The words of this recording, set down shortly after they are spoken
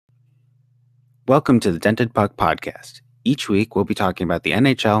Welcome to the Dented Puck Podcast. Each week, we'll be talking about the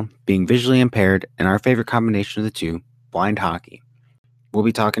NHL, being visually impaired, and our favorite combination of the two, blind hockey. We'll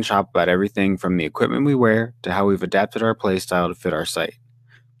be talking shop about everything from the equipment we wear to how we've adapted our play style to fit our site.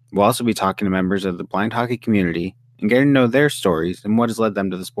 We'll also be talking to members of the blind hockey community and getting to know their stories and what has led them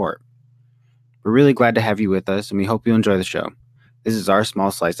to the sport. We're really glad to have you with us, and we hope you enjoy the show. This is our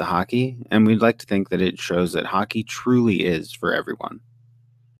small slice of hockey, and we'd like to think that it shows that hockey truly is for everyone.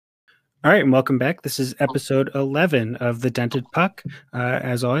 All right, and welcome back. This is episode 11 of The Dented Puck.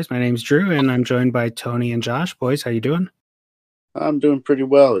 As always, my name's Drew, and I'm joined by Tony and Josh. Boys, how you doing? I'm doing pretty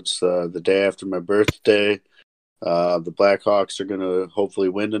well. It's the day after my birthday. The Blackhawks are going to hopefully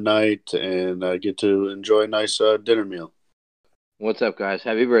win tonight, and I get to enjoy a nice dinner meal. What's up, guys?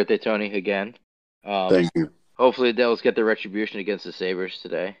 Happy birthday, Tony, again. Thank you. Hopefully the Devils get their retribution against the Sabres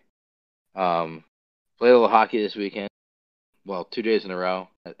today. Play a little hockey this weekend. Well, 2 days in a row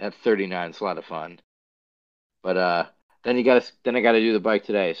at 39. It's a lot of fun. But then I got to do the bike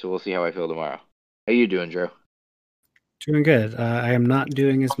today, so we'll see how I feel tomorrow. How you doing, Drew? Doing good. I am not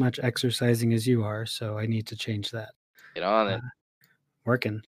doing as much exercising as you are, so I need to change that. Get on it.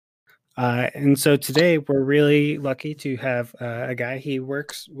 Working. And so today we're really lucky to have a guy. He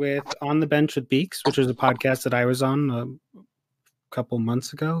works with On the Bench with Beaks, which was a podcast that I was on a couple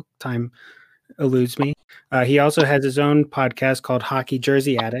months ago. Time eludes me. He also has his own podcast called Hockey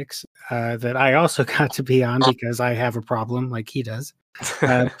Jersey Addicts that I also got to be on because I have a problem like he does.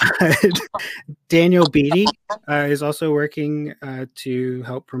 Daniel Beatty is also working to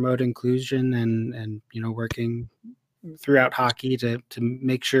help promote inclusion and working throughout hockey to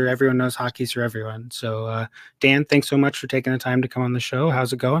make sure everyone knows hockey's for everyone. So Dan, thanks so much for taking the time to come on the show.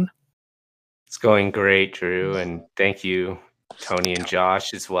 How's it going? It's going great, Drew, and thank you, Tony and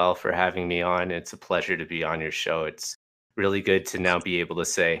Josh, as well, for having me on. It's a pleasure to be on your show. It's really good to now be able to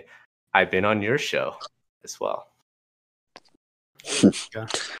say I've been on your show as well. Yeah.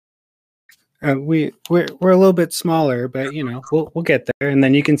 We're a little bit smaller, but we'll get there, and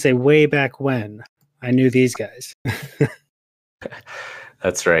then you can say way back when I knew these guys.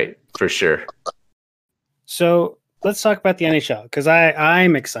 That's right, for sure. So let's talk about the NHL because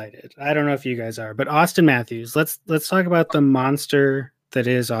I'm excited. I don't know if you guys are, but Austin Matthews. Let's talk about the monster that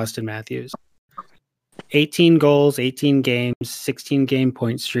is Austin Matthews. 18 goals, 18 games, 16 game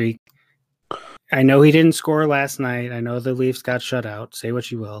point streak. I know he didn't score last night. I know the Leafs got shut out. Say what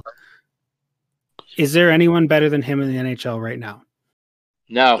you will. Is there anyone better than him in the NHL right now?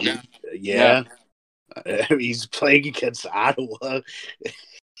 No. Yeah. He's playing against Ottawa.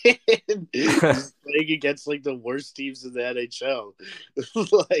 He's playing against like the worst teams in the NHL.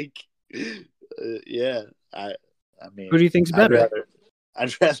 Yeah. I mean, who do you think's better?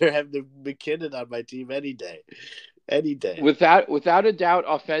 I'd rather have the McKinnon on my team any day. Any day. Without a doubt,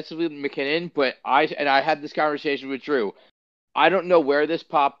 offensively, McKinnon, but I had this conversation with Drew. I don't know where this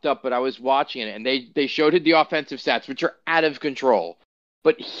popped up, but I was watching it, and they showed the offensive stats, which are out of control.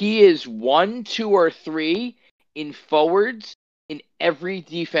 But he is 1, 2, or 3 in forwards in every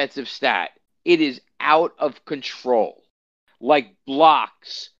defensive stat. It is out of control. Like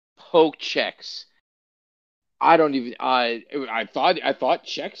blocks, poke checks. I don't even. I thought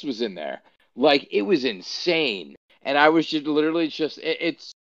checks was in there. Like it was insane. And I was just literally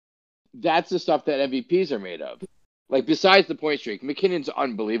that's the stuff that MVPs are made of. Like, besides the point streak, McKinnon's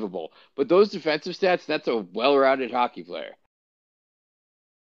unbelievable. But those defensive stats, that's a well-rounded hockey player.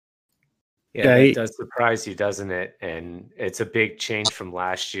 Yeah, it does surprise you, doesn't it? And it's a big change from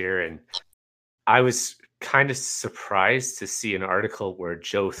last year. And I was kind of surprised to see an article where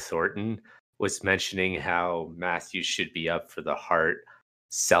Joe Thornton was mentioning how Matthews should be up for the Hart,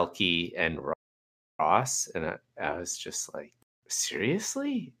 Selke, and Ross. And I was just like,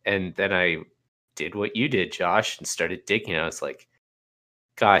 seriously? And then I did what you did, Josh, and started digging. I was like,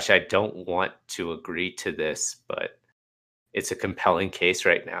 gosh, I don't want to agree to this, but it's a compelling case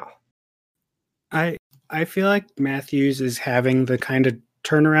right now. I feel like Matthews is having the kind of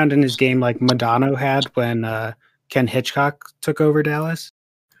turnaround in his game like Modano had when Ken Hitchcock took over Dallas.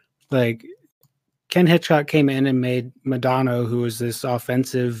 Like, Ken Hitchcock came in and made Modano, who was this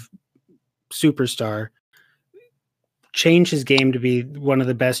offensive superstar, change his game to be one of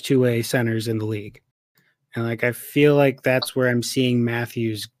the best two-way centers in the league. And like I feel like that's where I'm seeing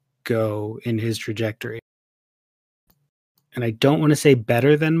Matthews go in his trajectory. And I don't want to say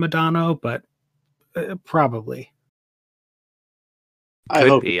better than Modano, but probably.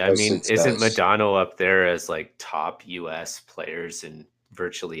 Could be. I mean, isn't Modano up there as like top US players in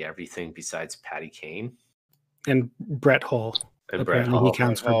virtually everything besides Patty Kane? And Brett Hull. And Brett Hull. He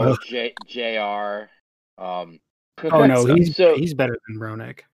counts for both. JR. Oh no, he's better than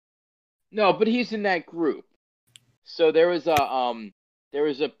Roenick. No, but he's in that group. So there was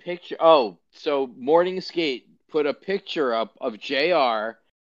a picture. Oh, so Morning Skate put a picture up of JR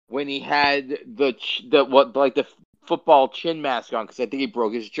when he had the football chin mask on because I think he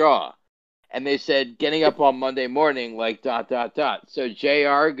broke his jaw. And they said getting up on Monday morning like ... So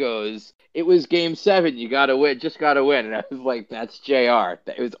JR goes, "It was game 7. You gotta win, just gotta win." And I was like, "That's JR."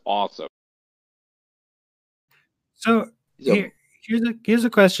 It was awesome. So here's a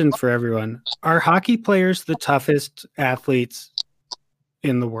question for everyone: are hockey players the toughest athletes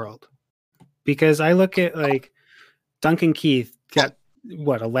in the world? Because I look at like Duncan Keith got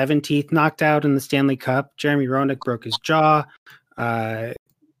 11 teeth knocked out in the Stanley Cup. Jeremy Roenick broke his jaw.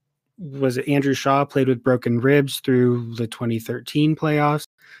 Was it Andrew Shaw played with broken ribs through the 2013 playoffs?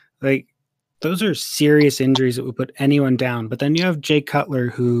 Like, those are serious injuries that would put anyone down. But then you have Jay Cutler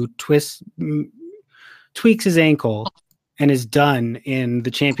who tweaks his ankle and is done in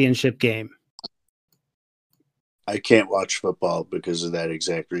the championship game. I can't watch football because of that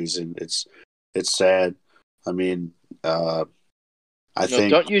exact reason. It's sad. I mean, think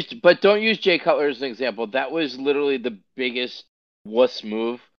don't use Jay Cutler as an example. That was literally the biggest wuss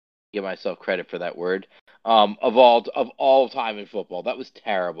move. Give myself credit for that word. Of all time in football, that was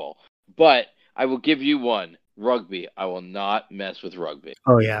terrible. But I will give you one: rugby. I will not mess with rugby.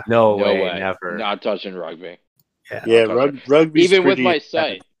 Oh yeah, no way, never. Not touching rugby. Yeah, rugby's even with pretty my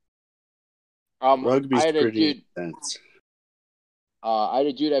sight. Rugby's pretty intense. I had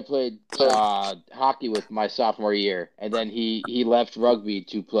a dude I played hockey with my sophomore year, and then he left rugby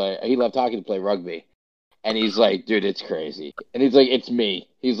to play. He left hockey to play rugby, and he's like, "Dude, it's crazy." And he's like, "It's me."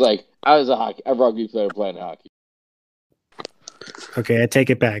 He's like, "I was a rugby player playing hockey." Okay, I take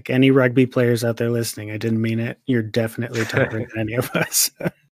it back. Any rugby players out there listening, I didn't mean it. You're definitely tougher than any of us.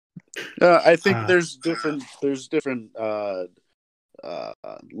 I think there's different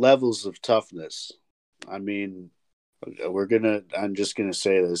levels of toughness. I mean, I'm just gonna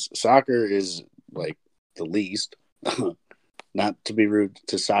say this: soccer is like the least. Not to be rude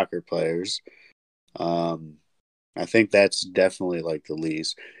to soccer players, I think that's definitely like the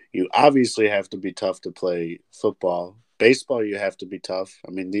least. You obviously have to be tough to play football. Baseball, you have to be tough.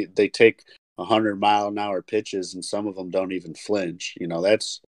 I mean, they take 100-mile-an-hour pitches, and some of them don't even flinch. You know,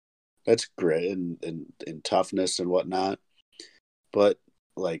 that's grit and toughness and whatnot. But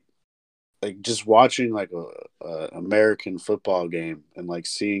like just watching like a American football game and like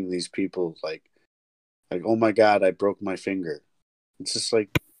seeing these people like oh my God, I broke my finger. It's just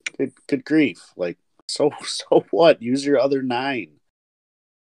like good grief. Like so what? Use your other 9.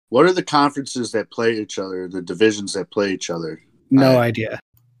 What are the conferences that play each other? The divisions that play each other? No idea.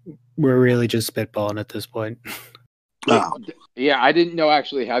 We're really just spitballing at this point. Oh. Yeah, I didn't know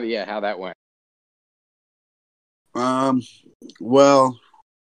actually how that went. Well,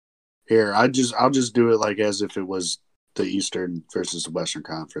 here I'll just do it like as if it was the Eastern versus the Western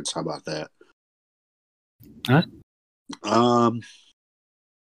Conference. How about that? Huh?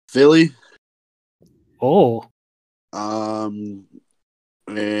 Philly. Oh.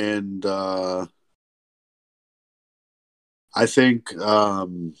 And I think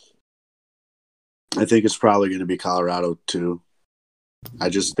it's probably going to be Colorado too. I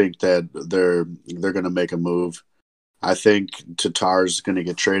just think that they're going to make a move. I think Tatar's going to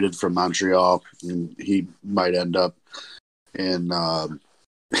get traded from Montreal, and he might end up in for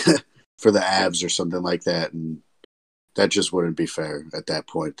the Avs or something like that, and that just wouldn't be fair at that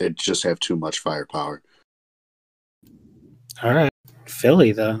point. They'd just have too much firepower. All right.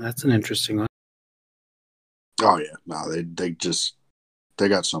 Philly, though, that's an interesting one. Oh yeah, no, they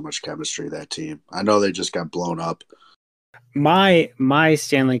got so much chemistry, that team. I know they just got blown up. My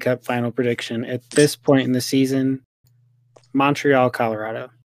Stanley Cup final prediction at this point in the season: Montreal, Colorado.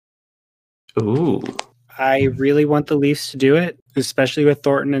 Ooh. I really want the Leafs to do it, especially with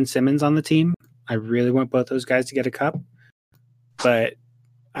Thornton and Simmons on the team. I really want both those guys to get a cup. But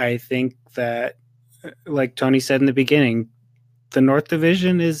I think that, like Tony said in the beginning, the North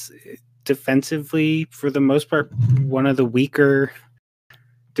Division is defensively, for the most part, one of the weaker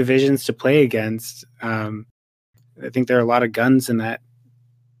divisions to play against. I think there are a lot of guns in that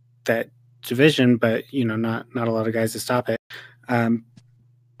division, but not a lot of guys to stop it.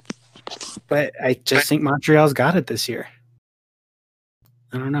 But I just think Montreal's got it this year.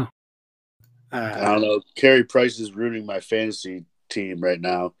 I don't know. I don't know. Carey Price is ruining my fantasy team right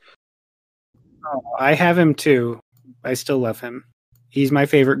now. Oh, I have him too. I still love him. He's my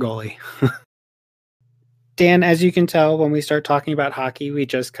favorite goalie. Dan, as you can tell, when we start talking about hockey, we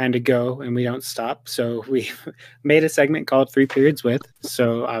just kind of go and we don't stop. So we made a segment called 3 Periods With.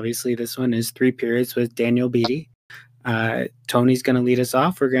 So obviously this one is 3 Periods with Daniel Beatty. Tony's going to lead us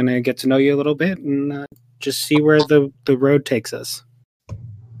off. We're going to get to know you a little bit and just see where the road takes us.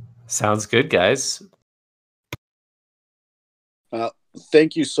 Sounds good, guys.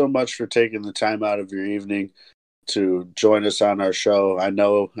 Thank you so much for taking the time out of your evening to join us on our show. I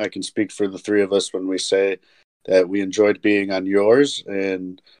know I can speak for the three of us when we say that we enjoyed being on yours,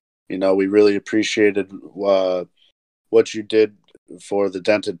 and we really appreciated what you did for the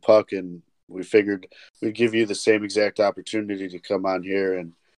Dented Puck, and we figured we'd give you the same exact opportunity to come on here.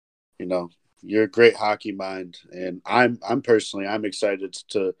 And you're a great hockey mind, and I'm excited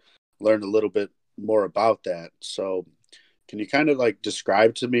to learn a little bit more about that. So can you kind of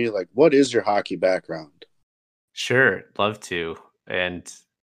describe to me what is your hockey background? Sure, love to. And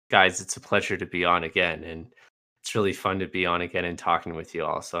guys, it's a pleasure to be on again, and it's really fun to be on again and talking with you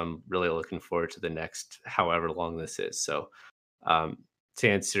all. So I'm really looking forward to the next however long this is. So to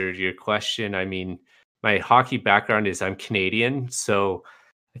answer your question, I mean, my hockey background is I'm Canadian, so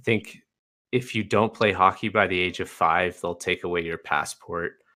I think if you don't play hockey by the age of 5, they'll take away your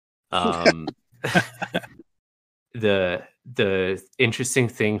passport. The interesting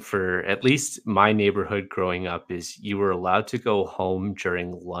thing for at least my neighborhood growing up is you were allowed to go home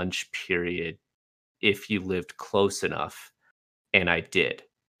during lunch period if you lived close enough, and I did.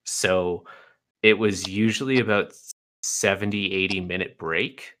 So it was usually about 70-80 minute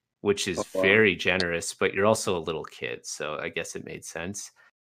break, which is very generous, but you're also a little kid, so I guess it made sense.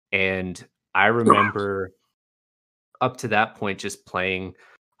 And I remember up to that point just playing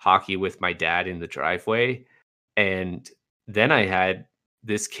hockey with my dad in the driveway. And then I had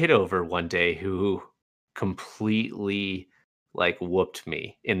this kid over one day who completely whooped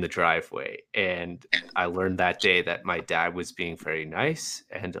me in the driveway. And I learned that day that my dad was being very nice.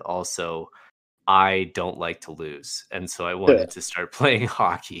 And also, I don't like to lose. And so I wanted to start playing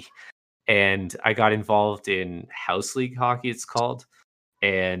hockey. And I got involved in house league hockey, it's called,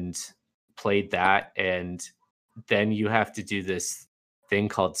 and played that. And then you have to do this thing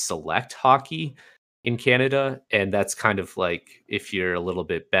called select hockey in Canada. And that's kind of like if you're a little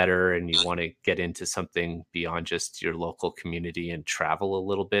bit better and you want to get into something beyond just your local community and travel a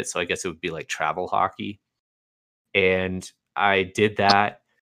little bit. So I guess it would be like travel hockey. And I did that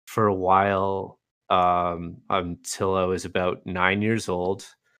for a while until I was about 9 years old.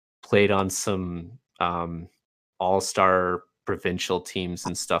 Played on some all-star provincial teams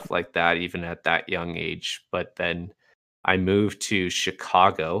and stuff like that, even at that young age. But then I moved to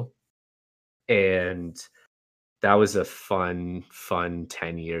Chicago, and that was a fun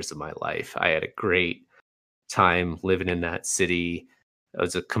 10 years of my life. I had a great time living in that city. It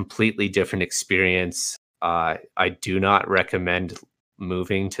was a completely different experience. I do not recommend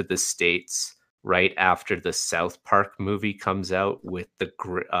moving to the States right after the South Park movie comes out with the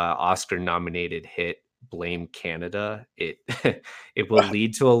Oscar-nominated hit "Blame Canada." It it will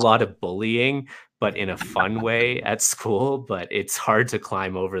lead to a lot of bullying, but in a fun way at school. But it's hard to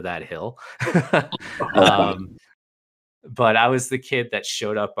climb over that hill. But I was the kid that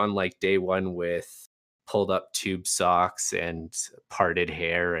showed up on day one with pulled up tube socks and parted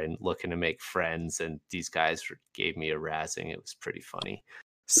hair and looking to make friends. And these guys gave me a razzing. It was pretty funny.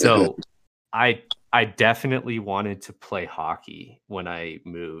 So I definitely wanted to play hockey when I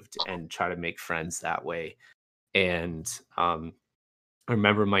moved and try to make friends that way. And I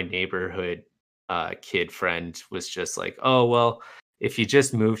remember my neighborhood kid friend was just like, "Oh, well, if you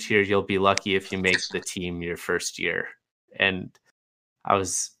just moved here, you'll be lucky if you make the team your first year." And I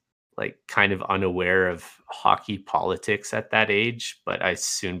was kind of unaware of hockey politics at that age, but I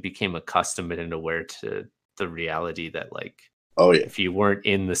soon became accustomed and aware to the reality that oh yeah, if you weren't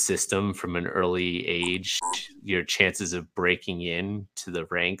in the system from an early age, your chances of breaking in to the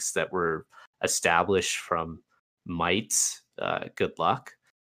ranks that were established from mites, good luck.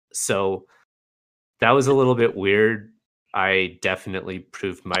 So that was a little bit weird. I definitely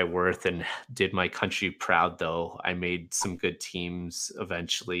proved my worth and did my country proud, though. I made some good teams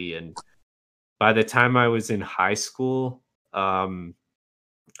eventually. And by the time I was in high school, I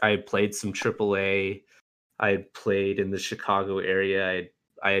had played some AAA. I had played in the Chicago area.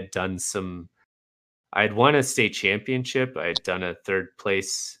 I had done some. I had won a state championship. I had done a third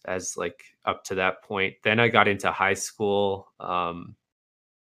place as up to that point. Then I got into high school. I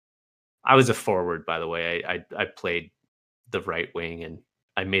was a forward, by the way. I played the right wing, and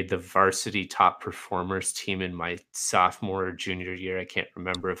I made the varsity top performers team in my sophomore or junior year. I can't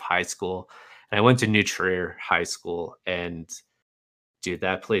remember, of high school. And I went to New Trier High School, and dude,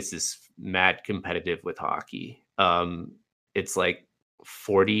 that place is mad competitive with hockey. It's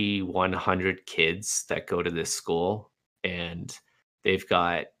 4,100 kids that go to this school, and they've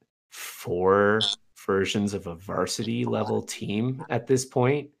got four versions of a varsity level team at this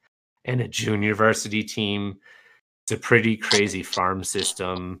point and a junior varsity team. It's a pretty crazy farm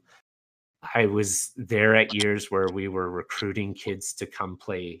system. I was there at years where we were recruiting kids to come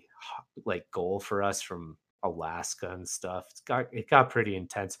play like goal for us from Alaska and stuff. It got pretty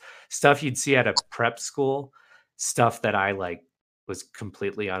intense. Stuff you'd see at a prep school, stuff that I like was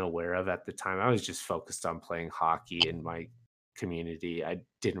completely unaware of at the time. I was just focused on playing hockey in my community. I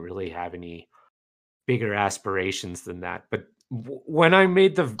didn't really have any bigger aspirations than that. But when I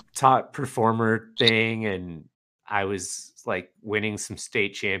made the top performer thing and I was like winning some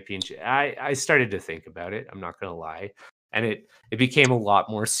state championship, I started to think about it. I'm not going to lie. And it became a lot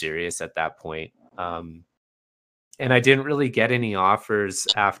more serious at that point. And I didn't really get any offers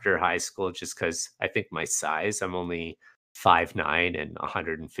after high school just because I think my size, I'm only 5'9" and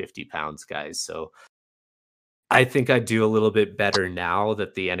 150 pounds, guys. So I think I do a little bit better now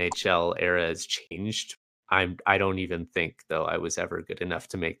that the NHL era has changed. I don't even think though I was ever good enough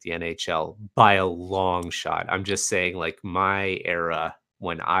to make the NHL by a long shot. I'm just saying like my era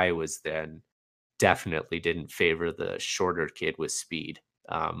when I was then definitely didn't favor the shorter kid with speed.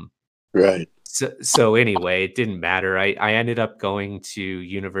 Right. So anyway, it didn't matter. I ended up going to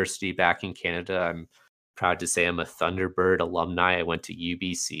university back in Canada. I'm proud to say I'm a Thunderbird alumni. I went to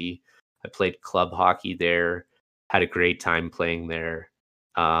UBC. I played club hockey there, had a great time playing there,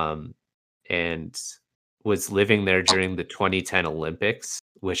 and was living there during the 2010 Olympics,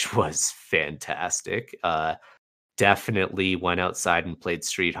 which was fantastic. Definitely went outside and played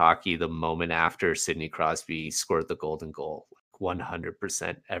street hockey the moment after Sidney Crosby scored the golden goal.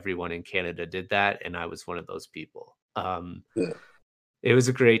 100%. Everyone in Canada did that, and I was one of those people. Yeah. It was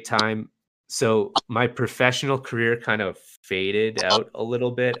a great time. So my professional career kind of faded out a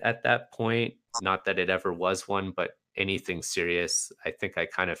little bit at that point. Not that it ever was one, but anything serious, I think I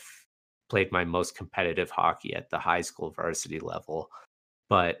kind of played my most competitive hockey at the high school varsity level.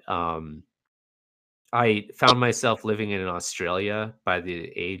 But I found myself living in Australia by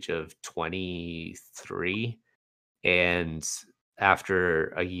the age of 23. And after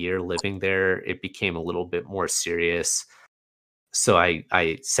a year living there, it became a little bit more serious. So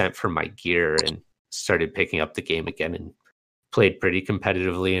I sent for my gear and started picking up the game again and played pretty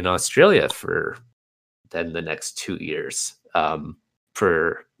competitively in Australia for then the next 2 years,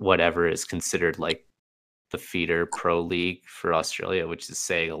 for whatever is considered like the feeder pro league for Australia, which is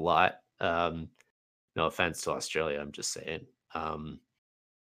saying a lot. No offense to Australia, I'm just saying.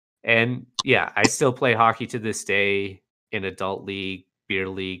 And yeah, I still play hockey to this day in adult league, beer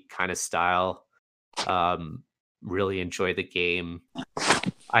league kind of style. Really enjoy the game.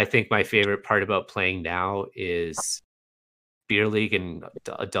 I think my favorite part about playing now is beer league and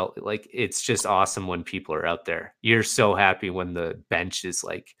adult. Like, it's just awesome when people are out there. You're so happy when the bench is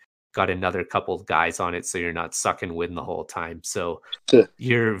like got another couple of guys on it, so you're not sucking wind the whole time. So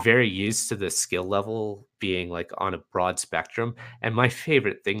you're very used to the skill level being like on a broad spectrum. And my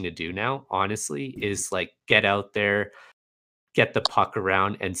favorite thing to do now, honestly, is like get out there, get the puck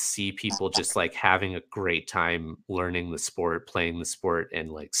around and see people just like having a great time learning the sport, playing the sport,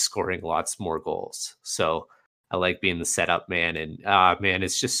 and like scoring lots more goals. So I like being the setup man, and man,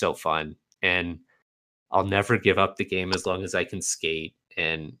 it's just so fun. And I'll never give up the game as long as I can skate.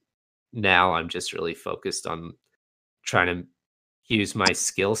 And now I'm just really focused on trying to use my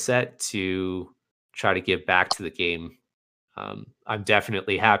skill set to try to give back to the game. I'm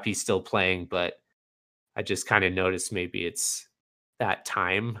definitely happy still playing, but I just kind of noticed maybe it's that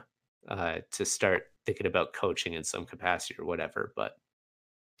time to start thinking about coaching in some capacity or whatever. But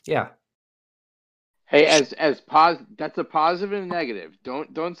yeah. Hey, that's a positive and a negative.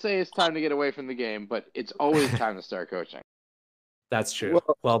 Don't say it's time to get away from the game, but it's always time to start coaching. That's true.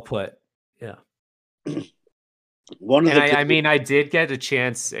 Well put. Yeah. I mean, I did get a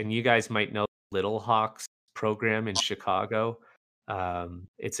chance, and you guys might know Little Hawks program in Chicago.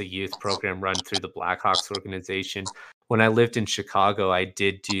 It's a youth program run through the Blackhawks organization. When I lived in Chicago, I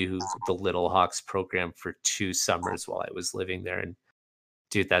did do the Little Hawks program for 2 summers while I was living there. And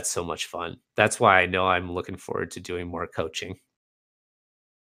dude, that's so much fun. That's why I know I'm looking forward to doing more coaching.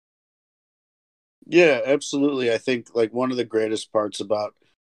 Yeah, absolutely. I think like one of the greatest parts about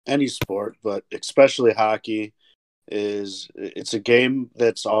any sport, but especially hockey, is it's a game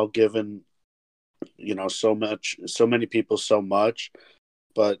that's all given, so many people so much,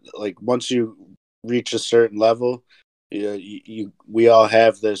 but like once you reach a certain level, we all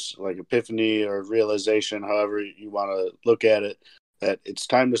have this like epiphany or realization, however you want to look at it, that it's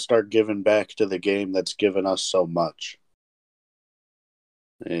time to start giving back to the game that's given us so much.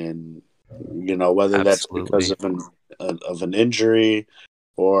 And whether Absolutely. that's because of an injury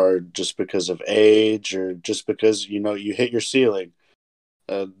or just because of age, or just because you hit your ceiling.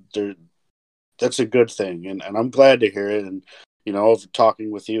 That's a good thing, and I'm glad to hear it. And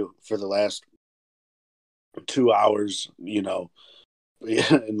talking with you for the last 2 hours, in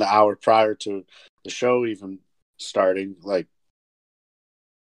the hour prior to the show even starting, like,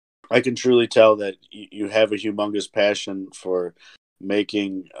 I can truly tell that you have a humongous passion for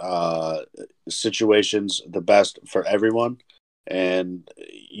making situations the best for everyone, and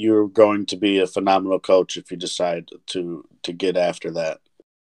you're going to be a phenomenal coach if you decide to get after that.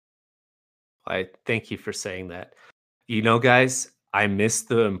 I thank you for saying that. Guys, I missed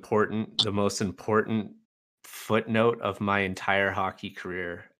the most important footnote of my entire hockey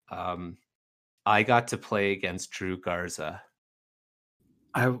career. I got to play against Drew Garza.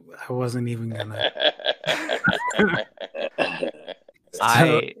 I wasn't even gonna.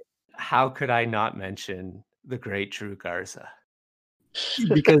 How could I not mention the great Drew Garza?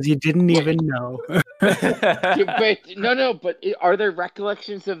 Because you didn't even know. But are there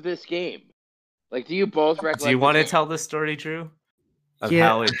recollections of this game? Like, do you both recollect? Do you want to tell the story, Drew, of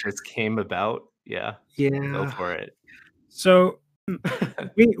how it just came about? Yeah. Go for it. So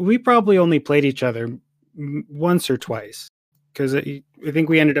we probably only played each other once or twice, because I think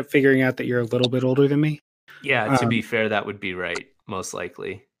we ended up figuring out that you're a little bit older than me. Yeah, to be fair, that would be right, most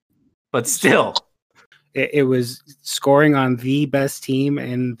likely. But still. It was scoring on the best team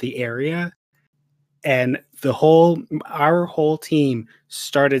in the area, and our whole team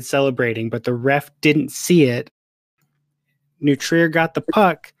started celebrating, but the ref didn't see it. New Trier got the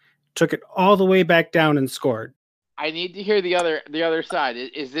puck, took it all the way back down, and scored. I need to hear the other side.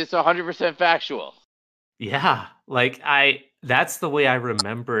 Is this 100% factual? Yeah, that's the way I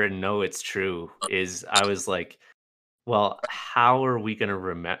remember and know it's true. Is I was like, well, how are we gonna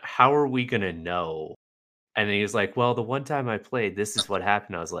remember? How are we gonna know? And he was like, well, the one time I played, this is what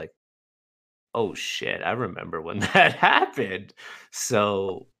happened. I was like, oh shit, I remember when that happened.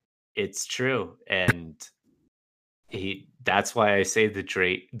 So it's true, and that's why I say the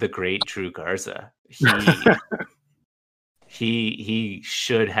great Drew Garza. He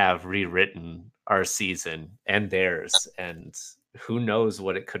should have rewritten our season and theirs, and who knows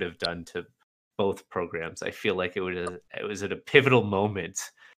what it could have done to both programs. I feel like it was at a pivotal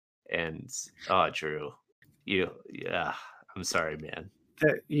moment, and Drew, I'm sorry, man.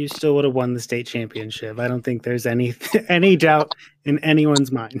 You still would have won the state championship. I don't think there's any doubt in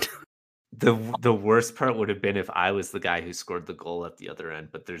anyone's mind. The worst part would have been if I was the guy who scored the goal at the other end,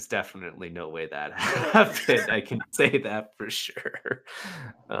 but there's definitely no way that happened. I can say that for sure.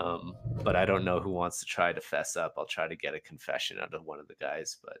 But I don't know who wants to try to fess up. I'll try to get a confession out of one of the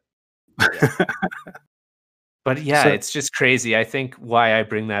guys, but yeah. But yeah, it's just crazy. I think why I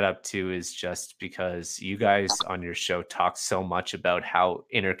bring that up too is just because you guys on your show talk so much about how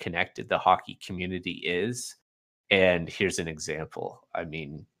interconnected the hockey community is. And here's an example. I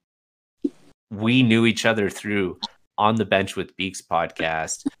mean, we knew each other through On the Bench with Beaks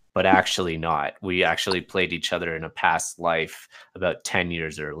podcast, but actually not. We actually played each other in a past life about 10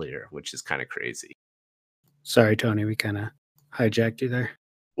 years earlier, which is kind of crazy. Sorry, Tony, we kind of hijacked you there.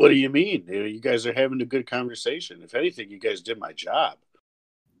 What do you mean? You guys are having a good conversation. If anything, you guys did my job.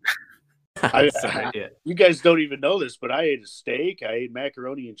 You guys don't even know this, but I ate a steak. I ate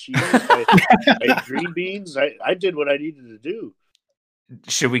macaroni and cheese. I ate green beans. I did what I needed to do.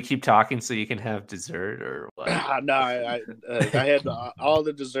 Should we keep talking so you can have dessert or what? No, I had all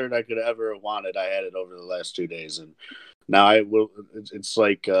the dessert I could ever have wanted. I had it over the last 2 days, and now I will. It's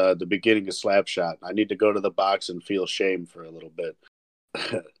like the beginning of Slapshot. I need to go to the box and feel shame for a little bit.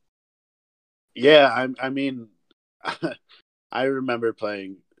 Yeah, I mean, I remember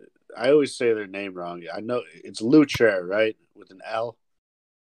playing. I always say their name wrong. I know it's Lutrier, right, with an L.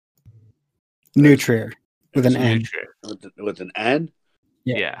 Nutrier with an N. With an N.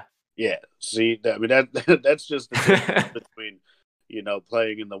 Yeah. See, I mean that's just the difference between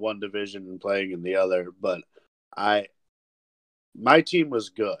playing in the one division and playing in the other. But my team was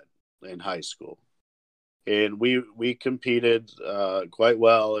good in high school, and we competed quite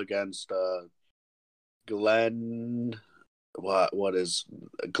well against Glenbrook.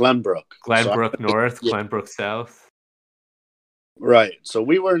 Glenbrook North, Glenbrook South. Right. So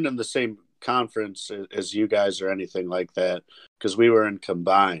we weren't in the same conference as you guys or anything like that because we were in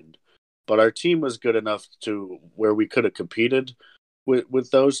combined. But our team was good enough to where we could have competed with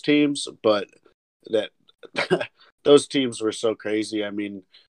those teams. But that those teams were so crazy. I mean,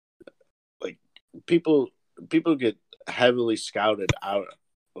 like people get heavily scouted out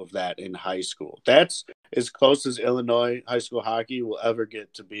of that in high school. That's as close as Illinois high school hockey will ever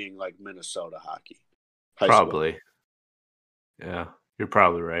get to being like Minnesota hockey. Probably. Yeah, You're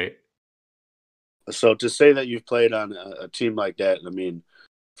probably right. So to say that you've played on a team like that, I mean,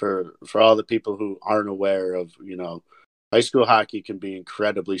 for all the people who aren't aware of, high school hockey can be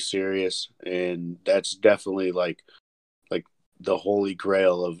incredibly serious, and that's definitely like the holy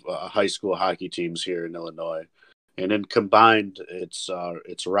grail of high school hockey teams here in Illinois. And then combined, it's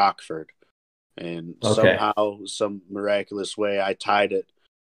Rockford, and somehow, some miraculous way, I tied it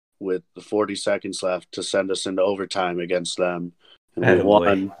with the 40 seconds left to send us into overtime against them, and we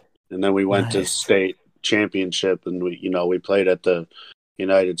won. And then we went to state championship, and we played at the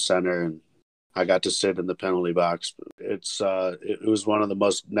United Center, and I got to sit in the penalty box. It was one of the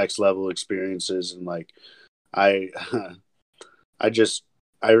most next level experiences, and like I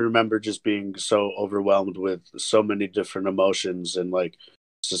I remember just being so overwhelmed with so many different emotions, and like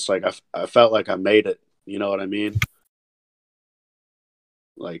it's just like I felt like I made it. You know what I mean?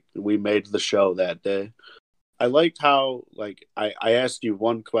 Like we made the show that day. I liked how like I asked you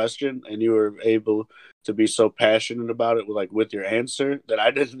one question and you were able to be so passionate about it with your answer that I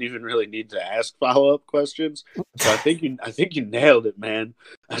didn't even really need to ask follow-up questions. So I think you nailed it, man.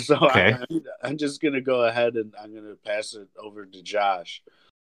 So okay. I'm just gonna go ahead and I'm gonna pass it over to Josh.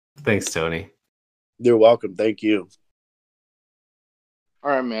 Thanks, Tony. You're welcome. Thank you.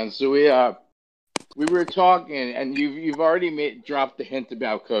 All right, man. So we were talking, and you've already dropped the hint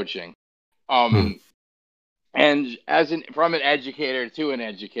about coaching. And from an educator to an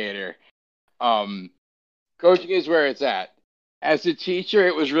educator, coaching is where it's at. As a teacher,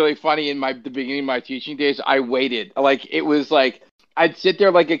 it was really funny in the beginning of my teaching days. I waited. It was like I'd sit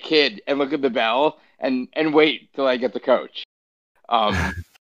there like a kid and look at the bell and wait till I get the coach.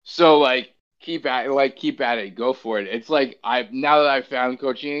 So keep at it, go for it. It's like now that I've found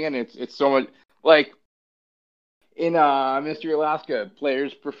coaching again, it's so much like in Mystery Alaska,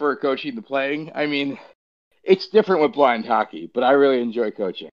 players prefer coaching to playing. I mean, it's different with blind hockey, but I really enjoy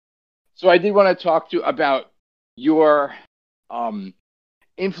coaching. So I did want to talk about your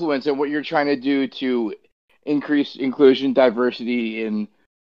influence and what you're trying to do to increase inclusion, diversity in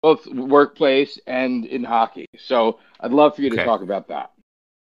both workplace and in hockey. So I'd love for you to talk about that.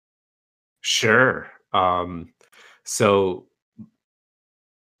 Sure. So,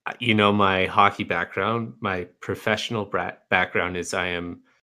 my hockey background, my professional background is I am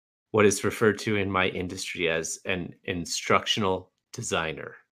what is referred to in my industry as an instructional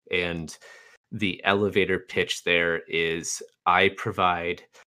designer. And the elevator pitch there is I provide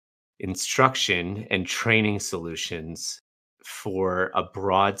instruction and training solutions for a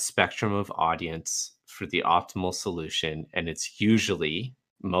broad spectrum of audience for the optimal solution. And it's usually,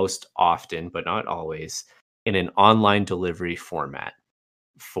 most often, but not always, in an online delivery format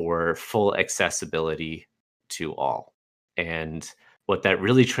for full accessibility to all. And what that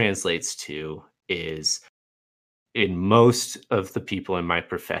really translates to is in most of the people in my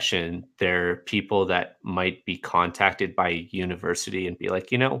profession, they're people that might be contacted by a university and be like,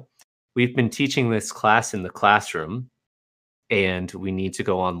 we've been teaching this class in the classroom and we need to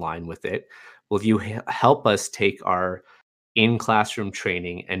go online with it. Will you help us take our in-classroom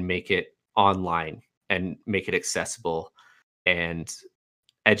training and make it online and make it accessible? And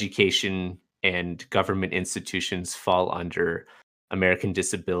education and government institutions fall under American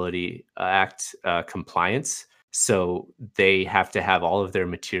Disability Act compliance. So they have to have all of their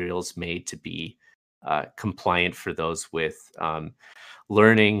materials made to be compliant for those with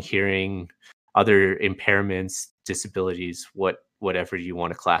learning, hearing, other impairments, disabilities, whatever you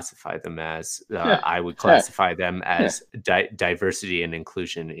want to classify them as. I would classify them as diversity and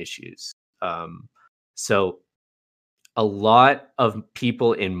inclusion issues. So a lot of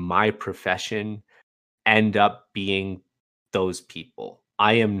people in my profession end up being those people.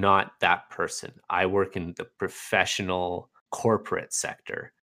 I am not that person. I work in the professional corporate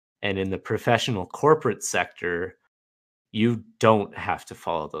sector. And in the professional corporate sector, you don't have to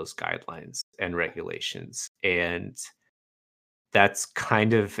follow those guidelines and regulations. And that's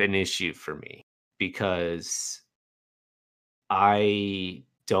kind of an issue for me because I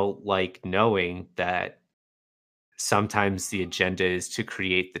don't like knowing that sometimes the agenda is to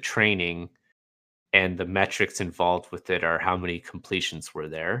create the training and the metrics involved with it are how many completions were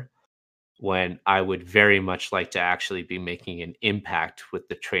there, when I would very much like to actually be making an impact with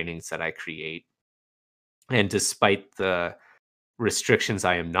the trainings that I create. And despite the restrictions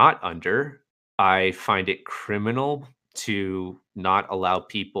I am not under, I find it criminal to not allow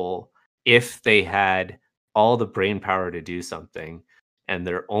people, if they had all the brain power to do something and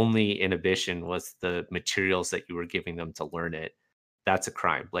their only inhibition was the materials that you were giving them to learn it, that's a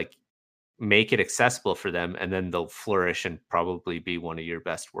crime. Like, make it accessible for them and then they'll flourish and probably be one of your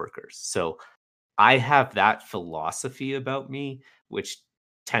best workers. So I have that philosophy about me, which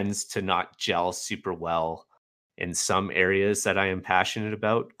tends to not gel super well in some areas that I am passionate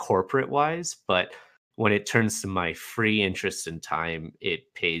about corporate wise. But when it turns to my free interest and time,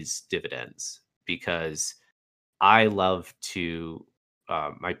 it pays dividends because I love to,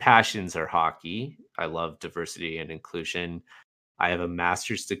 my passions are hockey. I love diversity and inclusion. I have a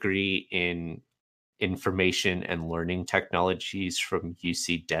master's degree in information and learning technologies from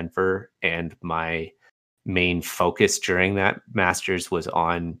UC Denver. And my main focus during that master's was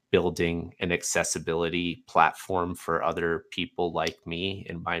on building an accessibility platform for other people like me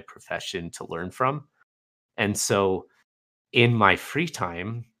in my profession to learn from. And so in my free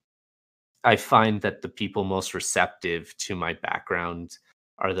time, I find that the people most receptive to my background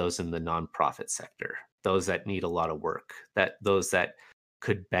are those in the nonprofit sector, those that need a lot of work, that those that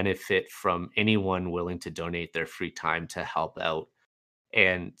could benefit from anyone willing to donate their free time to help out.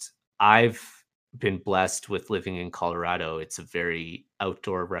 And I've been blessed with living in Colorado. It's a very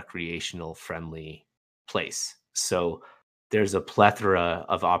outdoor recreational friendly place. So there's a plethora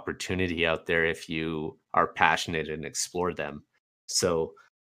of opportunity out there if you are passionate and explore them. So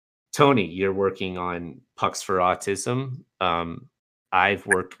Tony, you're working on Pucks for Autism. I've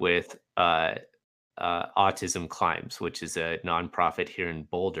worked with Autism Climbs, which is a nonprofit here in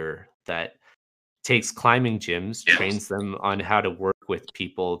Boulder that takes climbing gyms, trains them on how to work with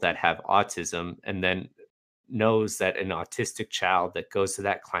people that have autism, and then knows that an autistic child that goes to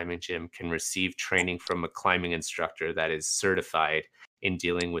that climbing gym can receive training from a climbing instructor that is certified in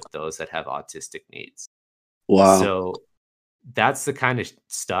dealing with those that have autistic needs. Wow. So that's the kind of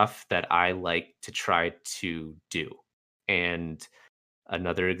stuff that I like to try to do. And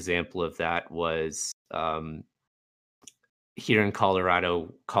another example of that was here in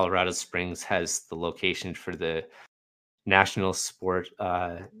Colorado. Colorado Springs has the location for the National Sport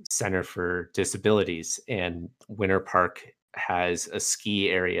Center for Disabilities, and Winter Park has a ski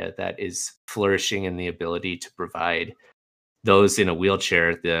area that is flourishing in the ability to provide those in a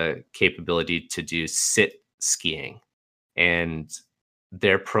wheelchair the capability to do sit skiing. And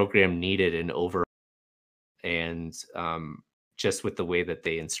their program needed an over, and just with the way that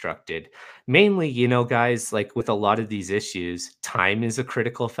they instructed, mainly, you know, guys, like with a lot of these issues, time is a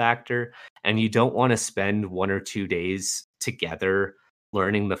critical factor, and you don't want to spend 1 or 2 days together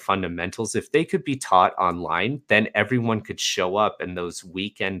learning the fundamentals. If they could be taught online, then everyone could show up, and those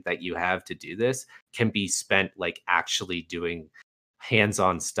weekend that you have to do this can be spent like actually doing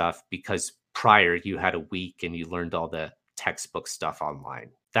hands-on stuff, because prior you had a week and you learned all the textbook stuff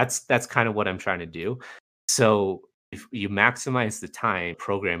online. That's kind of what I'm trying to do. So if you maximize the time,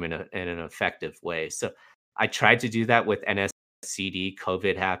 program in an effective way. So I tried to do that with NSCD.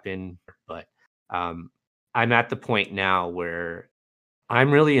 COVID happened, but I'm at the point now where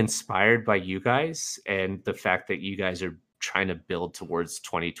I'm really inspired by you guys and the fact that you guys are trying to build towards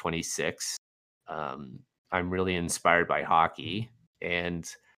 2026. I'm really inspired by hockey, and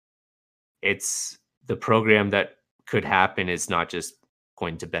it's the program that could happen is not just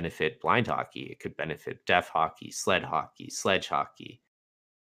going to benefit blind hockey. It could benefit deaf hockey, sledge hockey,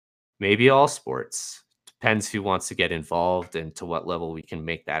 maybe all sports. Depends who wants to get involved and to what level we can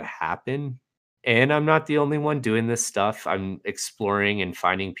make that happen. And I'm not the only one doing this stuff. I'm exploring and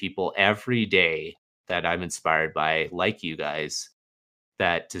finding people every day that I'm inspired by, like you guys,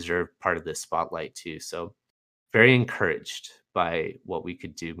 that deserve part of this spotlight too. So very encouraged by what we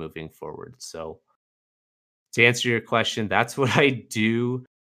could do moving forward. So to answer your question, that's what I do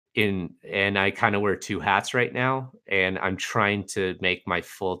and I kind of wear two hats right now, and I'm trying to make my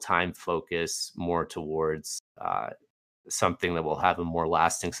full-time focus more towards something that will have a more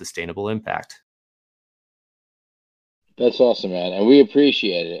lasting, sustainable impact. That's awesome, man. And we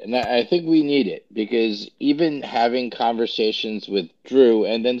appreciate it. And I think we need it, because even having conversations with Drew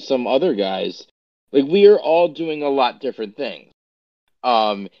and then some other guys, like, we are all doing a lot different things.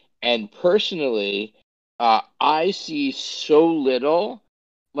 And personally, I see so little.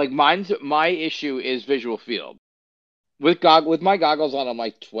 Like, my issue is visual field. With my goggles on, I'm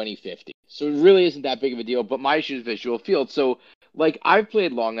like 20/50. So it really isn't that big of a deal, but my issue is visual field. So, like, I've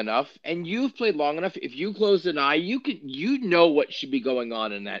played long enough, and you've played long enough. If you close an eye, you know what should be going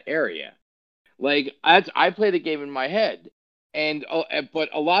on in that area. Like, I play the game in my head, but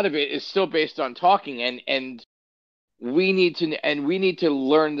a lot of it is still based on talking, and we need to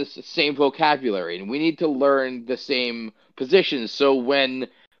learn the same vocabulary, and we need to learn the same positions. So when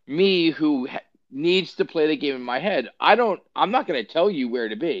me, who needs to play the game in my head, I'm not going to tell you where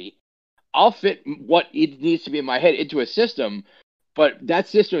to be. I'll fit what it needs to be in my head into a system, but that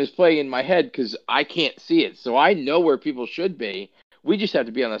system is playing in my head because I can't see it. So I know where people should be. We just have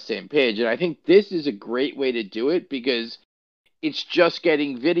to be on the same page. And I think this is a great way to do it because it's just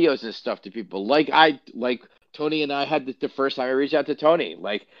getting videos and stuff to people. Like Tony and I had the first time I reached out to Tony.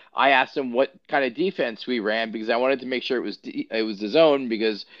 Like I asked him what kind of defense we ran because I wanted to make sure it was the zone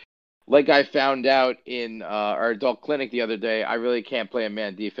because like I found out in our adult clinic the other day, I really can't play a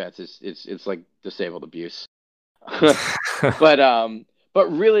man defense. It's like disabled abuse. But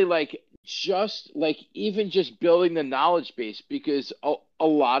really like just like even just building the knowledge base because a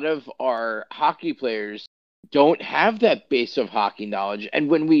lot of our hockey players don't have that base of hockey knowledge, and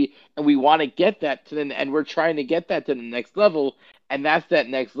when we want to get that to the and we're trying to get that to the next level, and that's that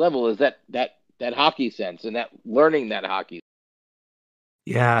next level is that hockey sense and that learning that hockey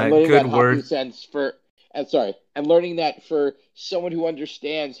Yeah, and learning good that hockey word. sense for and learning that for someone who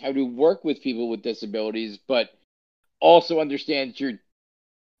understands how to work with people with disabilities, but also understands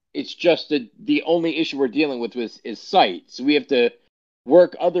it's just the only issue we're dealing with is sight. So we have to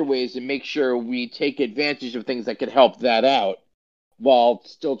work other ways and make sure we take advantage of things that could help that out while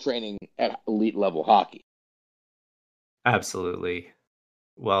still training at elite level hockey. Absolutely.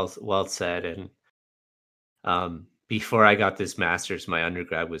 Well said. And before I got this master's, my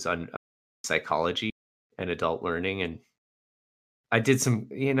undergrad was on psychology and adult learning. And I did some,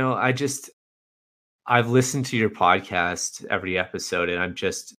 I've listened to your podcast every episode, and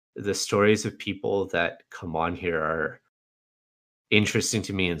the stories of people that come on here are interesting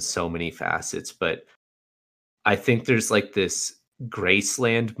to me in so many facets. But I think there's like this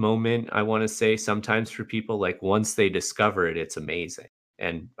Graceland moment, I want to say, sometimes for people. Like once they discover it, it's amazing.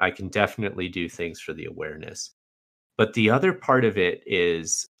 And I can definitely do things for the awareness. But the other part of it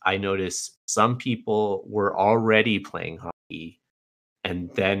is I notice some people were already playing hockey and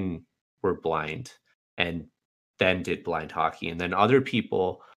then were blind and then did blind hockey. And then other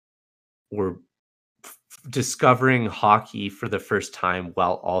people were discovering hockey for the first time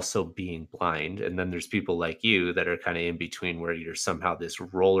while also being blind. And then there's people like you that are kind of in between where you're somehow this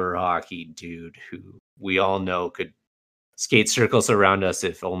roller hockey dude who we all know could skate circles around us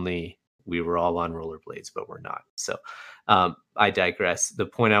if only we were all on rollerblades, but we're not. So I digress. The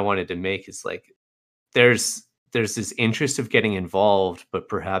point I wanted to make is like there's this interest of getting involved, but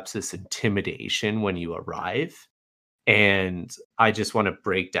perhaps this intimidation when you arrive. And I just want to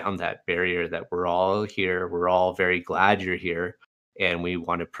break down that barrier that we're all here. We're all very glad you're here. And we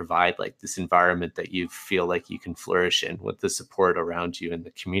want to provide like this environment that you feel like you can flourish in with the support around you in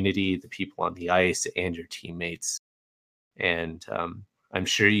the community, the people on the ice, and your teammates. And I'm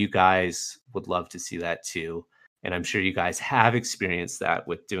sure you guys would love to see that too. And I'm sure you guys have experienced that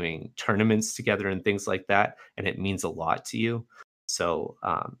with doing tournaments together and things like that. And it means a lot to you. So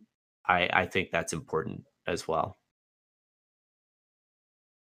I think that's important as well.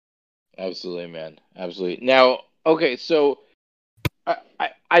 Absolutely, man. Absolutely. Now, okay, so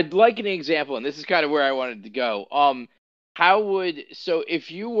I'd like an example, and this is kind of where I wanted to go.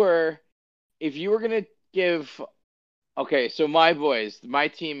 If you were gonna give, okay, so my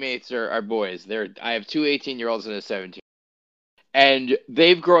teammates are boys. I have two 18-year-olds and a 17, and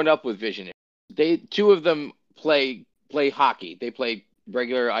they've grown up with vision. Two of them play hockey. They play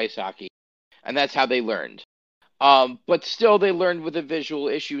regular ice hockey, and that's how they learned. But still, they learned with a visual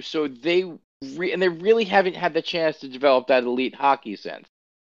issue, so they really haven't had the chance to develop that elite hockey sense.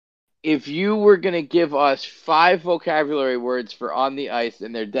 If you were going to give us 5 vocabulary words for on the ice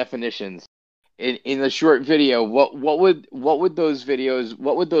and their definitions in a short video, what would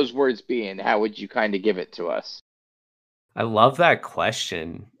those words be, and how would you kind of give it to us? I love that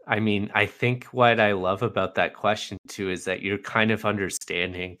question. I mean, I think what I love about that question too is that you're kind of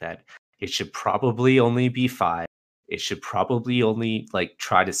understanding that it should probably only be 5. It should probably only like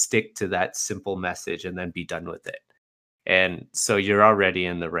try to stick to that simple message and then be done with it. And so you're already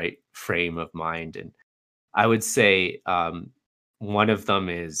in the right frame of mind. And I would say one of them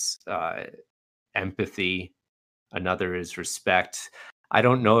is empathy. Another is respect. I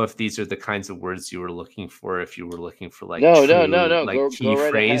don't know if these are the kinds of words you were looking for, if you were looking for like No. like key right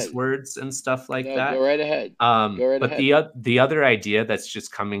phrase ahead. words and stuff like that. Go right ahead. But the other idea that's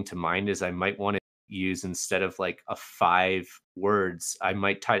just coming to mind is I might want to use, instead of like a 5 words, I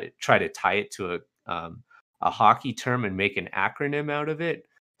might try to tie it to a hockey term and make an acronym out of it.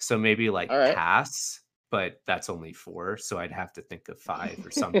 So maybe like pass, but that's only 4, so I'd have to think of 5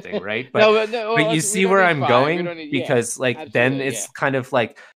 or something, right? But but you see where I'm going, because like then it's kind of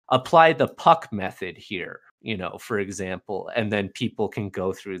like apply the puck method here, for example, and then people can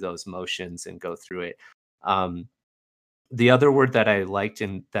go through those motions and go through it. The other word that I liked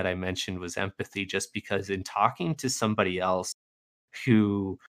and that I mentioned was empathy, just because in talking to somebody else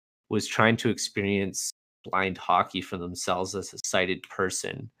who was trying to experience blind hockey for themselves as a sighted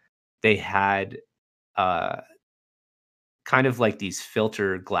person, they had kind of like these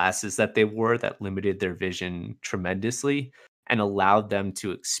filter glasses that they wore that limited their vision tremendously and allowed them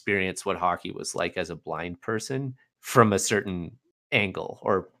to experience what hockey was like as a blind person from a certain angle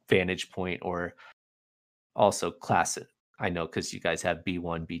or vantage point, or also class. I know because you guys have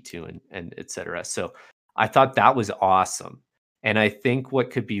B1, B2, and et cetera. So I thought that was awesome. And I think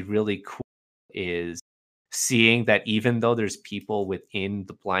what could be really cool is seeing that even though there's people within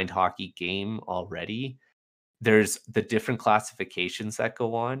the blind hockey game already, there's the different classifications that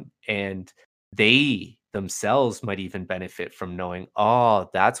go on, and they themselves might even benefit from knowing, oh,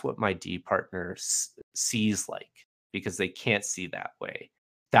 that's what my D partner sees like, because they can't see that way.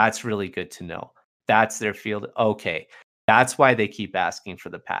 That's really good to know. That's their field. Okay. That's why they keep asking for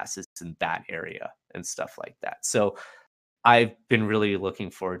the passes in that area and stuff like that. So I've been really looking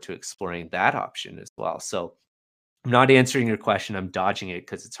forward to exploring that option as well. So I'm not answering your question. I'm dodging it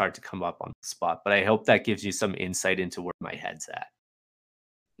because it's hard to come up on the spot, but I hope that gives you some insight into where my head's at.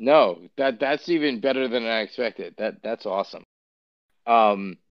 No, that's even better than I expected. That's awesome.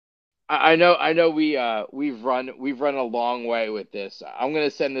 I know we've run a long way with this. I'm gonna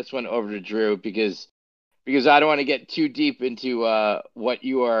send this one over to Drew because I don't want to get too deep into what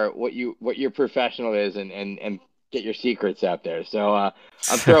your professional is and get your secrets out there. So I'm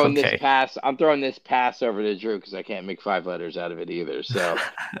throwing Okay. this pass over to Drew because I can't make 5 letters out of it either. So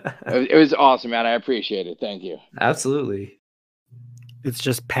it was awesome, man. I appreciate it. Thank you. Absolutely. It's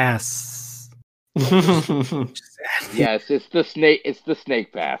just pass. Yes, it's the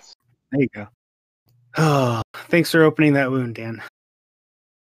snake pass. There you go. Oh, thanks for opening that wound, Dan.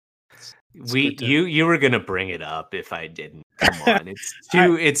 You were gonna bring it up if I didn't. Come on,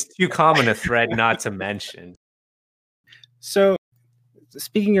 it's too common a thread not to mention. So,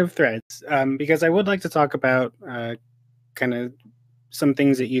 speaking of threads, because I would like to talk about kind of some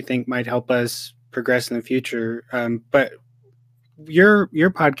things that you think might help us progress in the future. But your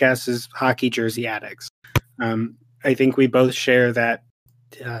podcast is Hockey Jersey Addicts. I think we both share that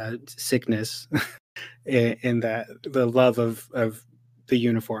sickness in that the love of the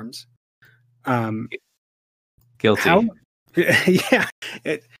uniforms. Guilty. Yeah,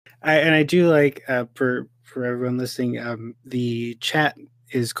 I do like for everyone listening. The chat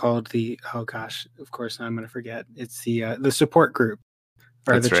is called the of course now I'm going to forget. It's the support group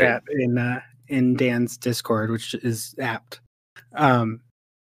or That's the right. chat in Dan's Discord, which is apt. How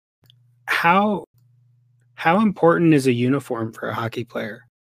important is a uniform for a hockey player?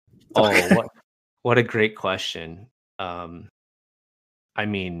 Oh, what a great question. I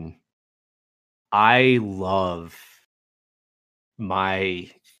mean, I love my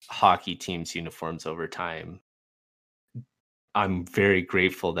hockey team's uniforms over time. I'm very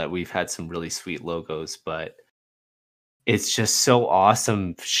grateful that we've had some really sweet logos, but it's just so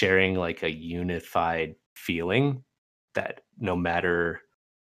awesome sharing like a unified feeling that no matter,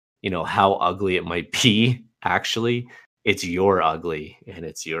 how ugly it might be, actually, it's your ugly and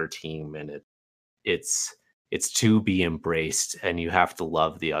it's your team, and it's to be embraced, and you have to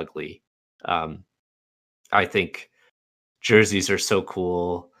love the ugly. I think jerseys are so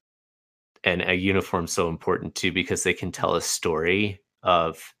cool, and a uniform so important too, because they can tell a story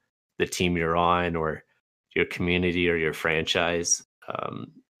of the team you're on, or your community, or your franchise.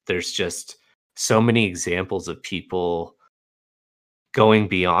 There's just so many examples of people going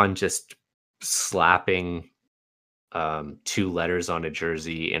beyond just slapping 2 letters on a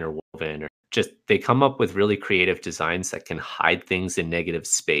jersey interwoven, or just they come up with really creative designs that can hide things in negative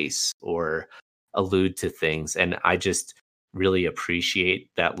space or allude to things. And I just really appreciate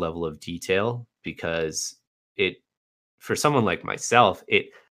that level of detail, because for someone like myself,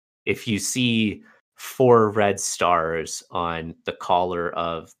 if you see 4 red stars on the collar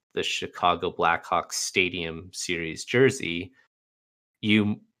of the Chicago Blackhawks Stadium Series jersey,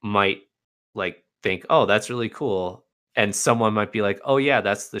 you might like think, oh, that's really cool. And someone might be like, oh yeah,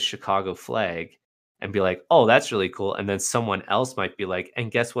 that's the Chicago flag, and be like, oh, that's really cool. And then someone else might be like,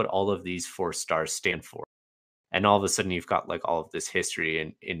 and guess what all of these 4 stars stand for? And all of a sudden you've got like all of this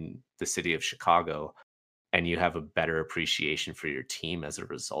history in the city of Chicago, and you have a better appreciation for your team as a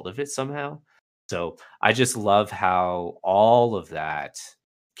result of it somehow. So I just love how all of that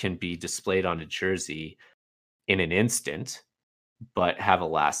can be displayed on a jersey in an instant, but have a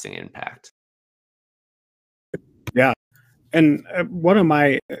lasting impact. Yeah. And one of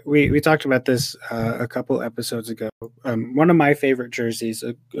my, we talked about this a couple episodes ago. One of my favorite jerseys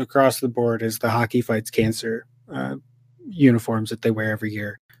across the board is the Hockey Fights Cancer uniforms that they wear every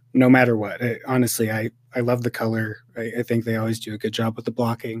year, no matter what. Honestly, I love the color. I think they always do a good job with the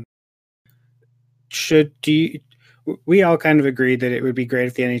blocking. we all kind of agreed that it would be great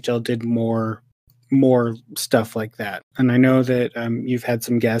if the NHL did more stuff like that. And I know that you've had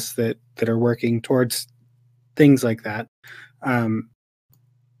some guests that are working towards things like that.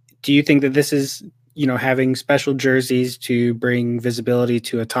 Do you think that this is, having special jerseys to bring visibility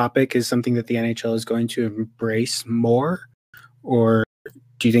to a topic is something that the NHL is going to embrace more? Or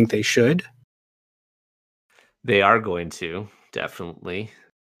do you think they should? They are going to, definitely.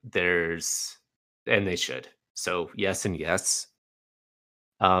 And they should. So yes and yes.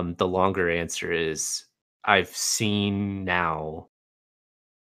 The longer answer is I've seen now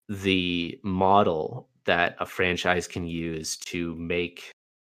the model that a franchise can use to make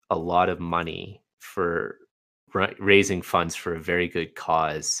a lot of money for raising funds for a very good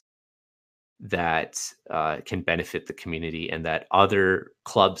cause that can benefit the community and that other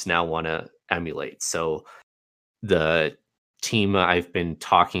clubs now want to emulate. So the team I've been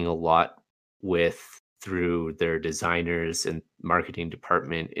talking a lot with through their designers and marketing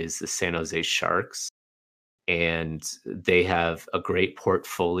department is the San Jose Sharks. And they have a great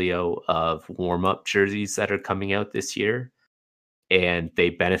portfolio of warm-up jerseys that are coming out this year. And they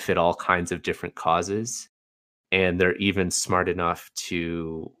benefit all kinds of different causes. And they're even smart enough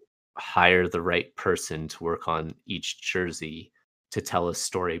to hire the right person to work on each jersey to tell a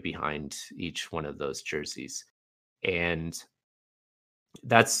story behind each one of those jerseys. And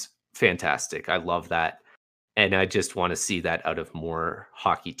that's fantastic. I love that. And I just want to see that out of more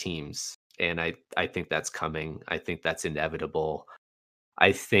hockey teams. And I think that's coming. I think that's inevitable.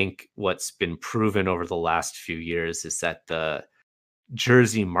 I think what's been proven over the last few years is that the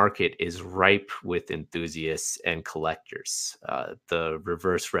jersey market is ripe with enthusiasts and collectors. The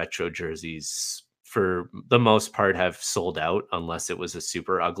reverse retro jerseys, for the most part, have sold out unless it was a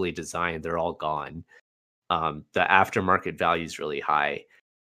super ugly design. They're all gone. The aftermarket value is really high.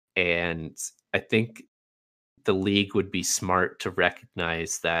 And I think the league would be smart to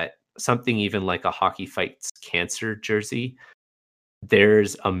recognize that something even like a Hockey Fights Cancer jersey,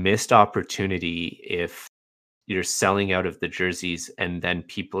 there's a missed opportunity if you're selling out of the jerseys and then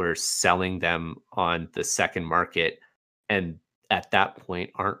people are selling them on the second market and at that point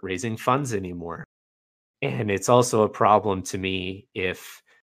aren't raising funds anymore. And it's also a problem to me if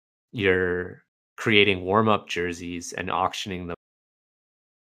you're creating warm-up jerseys and auctioning them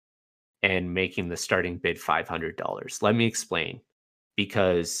and making the starting bid $500. Let me explain.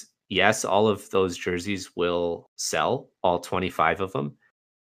 Because yes, all of those jerseys will sell, all 25 of them.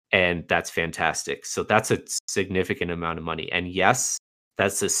 And that's fantastic. So that's a significant amount of money. And yes,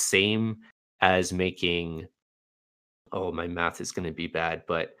 that's the same as making, oh, my math is going to be bad.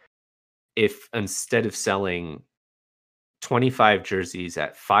 But if instead of selling 25 jerseys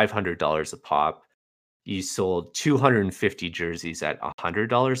at $500 a pop, you sold 250 jerseys at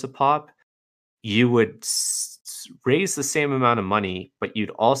 $100 a pop, you would raise the same amount of money, but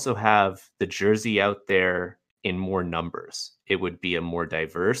you'd also have the jersey out there in more numbers. It would be a more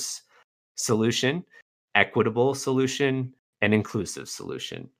diverse solution, equitable solution, and inclusive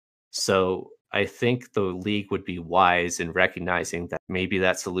solution. So I think the league would be wise in recognizing that maybe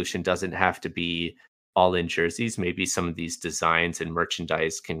that solution doesn't have to be all in jerseys. Maybe some of these designs and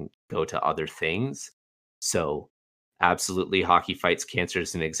merchandise can go to other things. So absolutely, Hockey Fights Cancer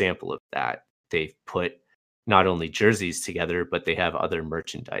is an example of that. They've put not only jerseys together, but they have other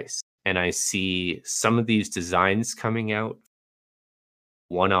merchandise. And I see some of these designs coming out,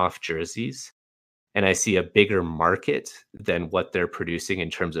 one-off jerseys, and I see a bigger market than what they're producing in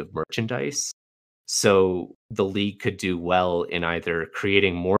terms of merchandise. So the league could do well in either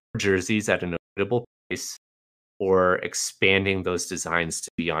creating more jerseys at an affordable price or expanding those designs to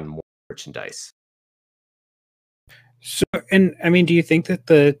be on more merchandise. So, and I mean, do you think that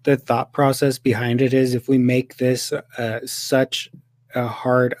the thought process behind it is if we make this such a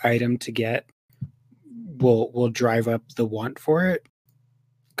hard item to get, we'll drive up the want for it?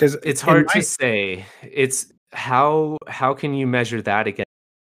 Because it's hard to say. It's how can you measure that against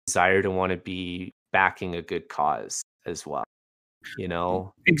the desire to want to be backing a good cause as well? You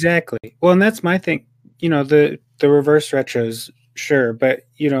know, exactly. Well, and that's my thing. The reverse retros. Sure, but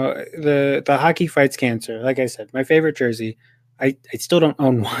the Hockey Fights Cancer, like I said, my favorite jersey. I still don't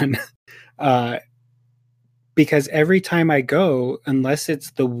own one, because every time I go, unless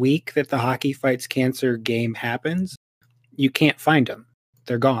it's the week that the Hockey Fights Cancer game happens, you can't find them.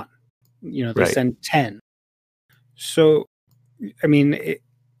 They're gone. They Right. send 10. So, I mean,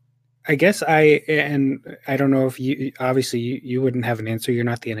 I guess I don't know if you obviously you wouldn't have an answer. You're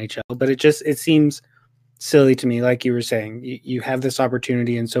not the NHL, but it seems silly to me. Like you were saying, you have this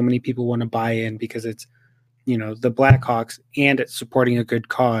opportunity and so many people want to buy in because it's the Blackhawks and it's supporting a good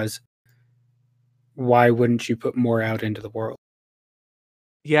cause. why wouldn't you put more out into the world?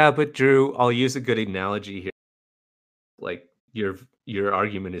 Yeah, but Drew, I'll use a good analogy here. Like your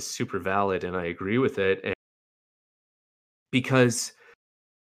argument is super valid, and I agree with it. And because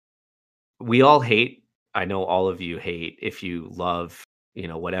we all hate, I know all of you hate if you love,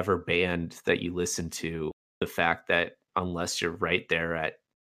 whatever band that you listen to, the fact that unless you're right there at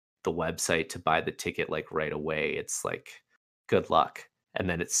the website to buy the ticket like right away, it's like good luck. And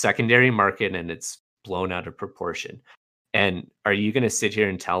then it's secondary market and it's blown out of proportion. And are you going to sit here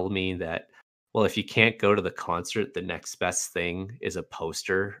and tell me that, well, if you can't go to the concert, the next best thing is a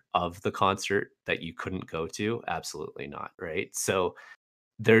poster of the concert that you couldn't go to? Absolutely not, right? So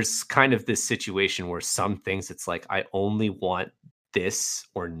there's kind of this situation where some things it's like I only want this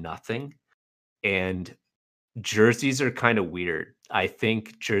or nothing. And jerseys are kind of weird. I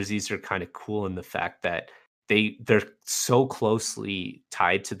think jerseys are kind of cool in the fact that they're so closely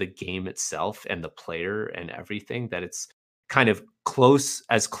tied to the game itself and the player and everything that it's kind of close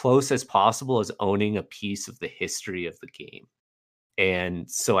as possible as owning a piece of the history of the game. And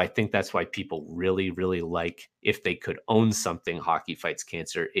so I think that's why people really, really like, if they could own something Hockey Fights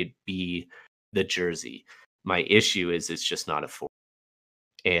Cancer, it'd be the jersey. My issue is it's just not affordable.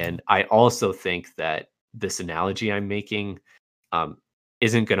 And I also think that this analogy I'm making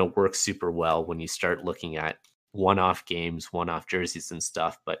isn't going to work super well when you start looking at one-off games, one-off jerseys and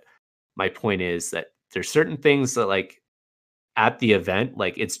stuff. But my point is that there's certain things that, like, at the event,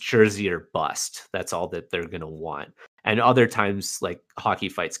 like, it's jersey or bust. That's all that they're going to want. And other times, like Hockey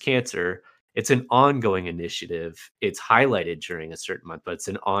Fights Cancer, it's an ongoing initiative. It's highlighted during a certain month, but it's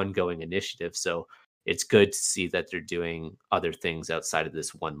an ongoing initiative. So it's good to see that they're doing other things outside of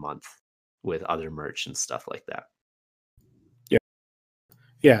this 1 month with other merch and stuff like that.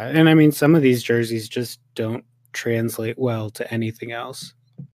 Yeah, and I mean, some of these jerseys just don't translate well to anything else.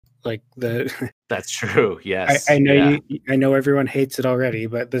 Like That's true. Yes, I know I know everyone hates it already,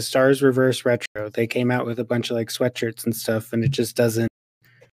 but the Stars Reverse Retro, they came out with a bunch of like sweatshirts and stuff, and it just doesn't.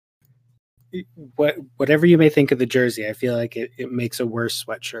 Whatever you may think of the jersey, I feel like it makes a worse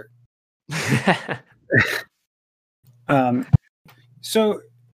sweatshirt. So,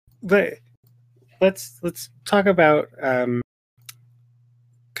 let's talk about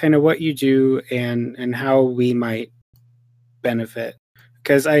kind of what you do and how we might benefit,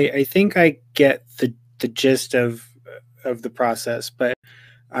 because I think I get the gist of the process, but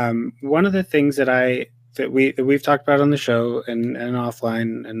one of the things that we've talked about on the show and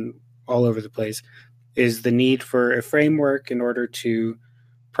offline and all over the place is the need for a framework in order to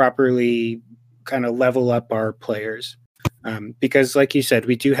properly kind of level up our players. Because like you said,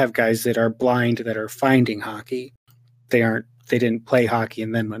 we do have guys that are blind that are finding hockey. They didn't play hockey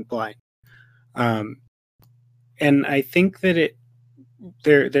and then went blind. And I think that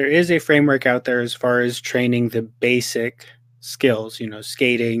there is a framework out there as far as training the basic skills,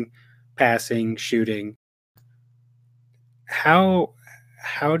 skating, passing, shooting. How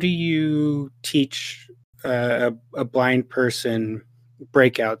do you teach a blind person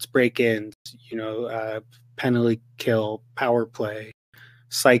breakouts, break-ins, penalty kill, power play,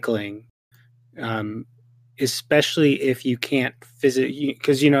 cycling, especially if you can't visit?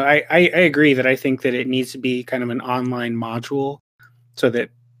 Because I agree that I think that it needs to be kind of an online module so that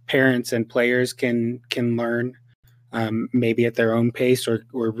parents and players can learn, maybe at their own pace, or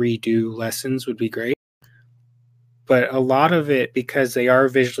redo lessons would be great. But a lot of it, because they are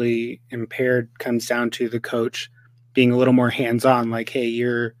visually impaired, comes down to the coach being a little more hands-on. Like, hey,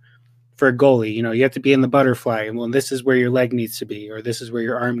 for a goalie, you have to be in the butterfly, and well, this is where your leg needs to be, or this is where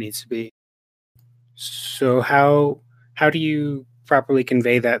your arm needs to be. So how do you properly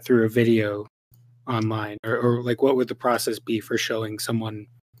convey that through a video online, or like, what would the process be for showing someone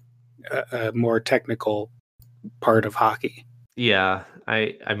a more technical part of hockey? Yeah,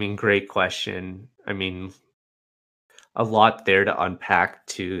 I mean, great question. I mean, a lot there to unpack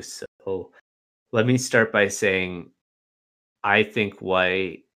too. So let me start by saying I think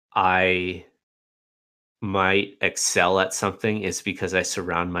why I might excel at something is because I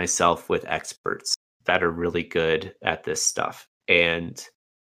surround myself with experts that are really good at this stuff. And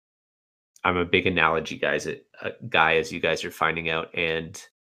I'm a big analogy guy, as you guys are finding out. And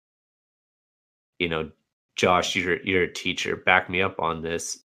Josh, you're a teacher. Back me up on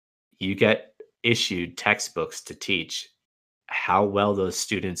this. You get issued textbooks to teach. How well those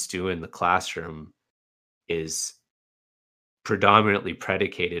students do in the classroom is predominantly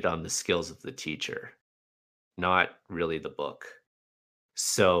predicated on the skills of the teacher, not really the book.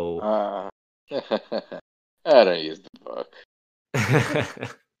 So I don't use the book.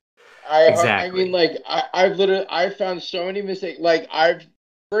 Exactly. I mean, like, I've found so many mistakes. Like,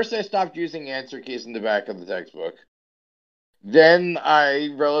 First, I stopped using answer keys in the back of the textbook. Then I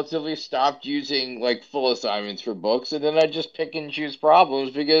relatively stopped using like full assignments for books, and then I just pick and choose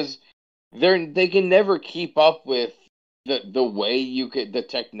problems because they can never keep up with the way you could the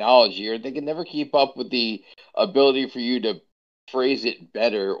technology, or they can never keep up with the ability for you to phrase it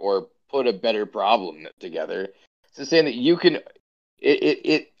better or put a better problem together. So saying that you can,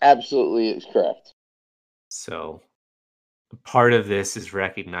 it absolutely is correct. So part of this is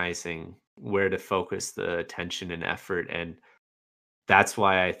recognizing where to focus the attention and effort. And that's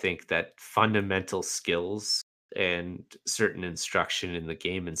why I think that fundamental skills and certain instruction in the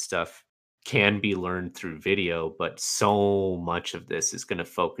game and stuff can be learned through video, but so much of this is going to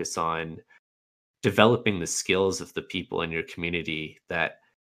focus on developing the skills of the people in your community that,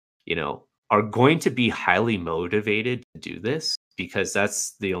 are going to be highly motivated to do this because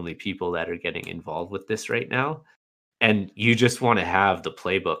that's the only people that are getting involved with this right now. And you just want to have the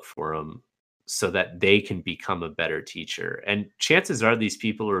playbook for them so that they can become a better teacher. And chances are these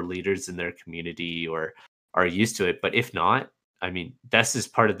people are leaders in their community or are used to it. But if not, I mean, this is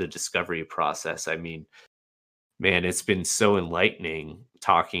part of the discovery process. I mean, man, it's been so enlightening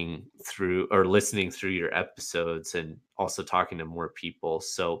talking through or listening through your episodes and also talking to more people.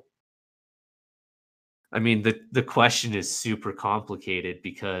 So, I mean, the question is super complicated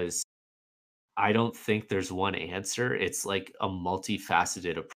because I don't think there's one answer. It's like a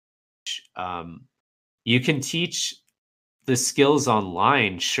multifaceted approach. You can teach the skills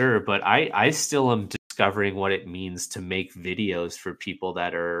online, sure, but I still am discovering what it means to make videos for people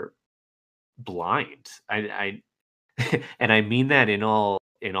that are blind. And I mean that in all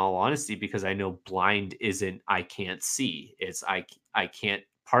honesty because I know blind isn't I can't see. It's I can't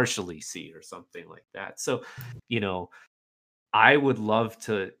partially see or something like that. So, I would love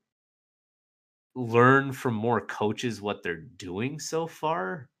to learn from more coaches what they're doing so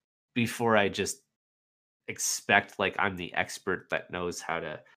far before I just expect like I'm the expert that knows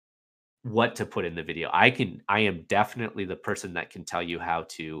what to put in the video. I am definitely the person that can tell you how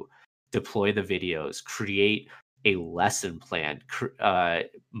to deploy the videos, create a lesson plan,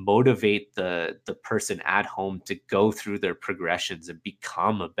 motivate the person at home to go through their progressions and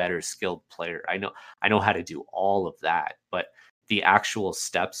become a better skilled player. I know how to do all of that, but the actual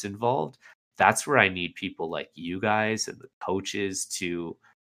steps involved, that's where I need people like you guys and the coaches to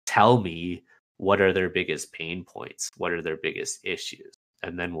tell me what are their biggest pain points, what are their biggest issues,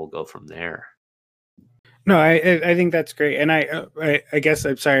 and then we'll go from there. No, I think that's great, and I guess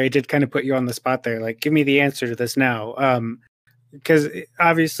I'm sorry I did kind of put you on the spot there. Like, give me the answer to this now, because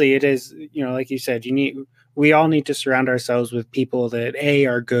obviously it is, like you said, we all need to surround ourselves with people that A,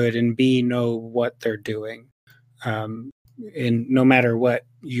 are good, and B, know what they're doing, and no matter what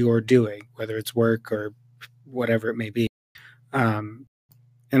you're doing, whether it's work or whatever it may be, and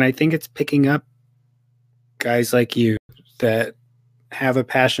I think it's picking up guys like you that have a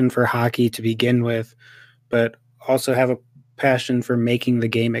passion for hockey to begin with, but also have a passion for making the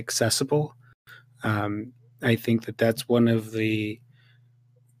game accessible. I think that's one of the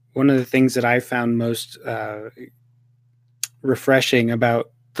things that I found most refreshing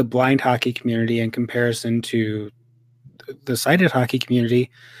about the blind hockey community in comparison to the sighted hockey community.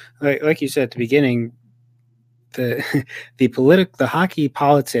 Like you said at the beginning, the the hockey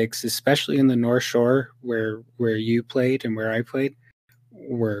politics, especially in the North Shore where you played and where I played,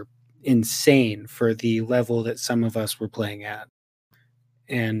 were insane for the level that some of us were playing at.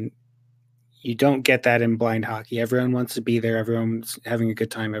 And you don't get that in blind hockey. Everyone wants to be there. Everyone's having a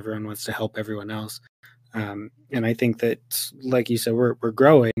good time. Everyone wants to help everyone else. And I think that, like you said, we're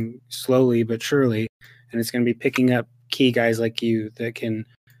growing slowly but surely, and it's going to be picking up key guys like you that can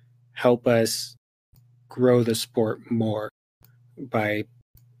help us grow the sport more by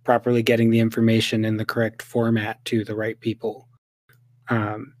properly getting the information in the correct format to the right people.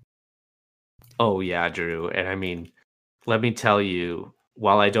 Oh yeah, Drew. And I mean, let me tell you,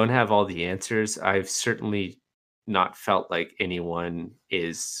 while I don't have all the answers, I've certainly not felt like anyone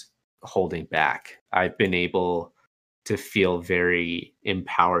is holding back. I've been able to feel very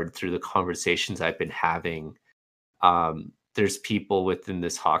empowered through the conversations I've been having. There's people within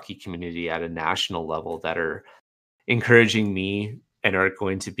this hockey community at a national level that are encouraging me and are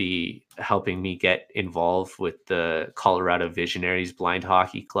going to be helping me get involved with the Colorado Visionaries Blind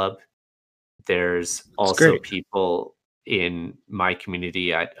Hockey Club. There's also people in my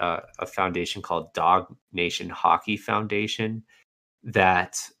community at a foundation called Dog Nation Hockey Foundation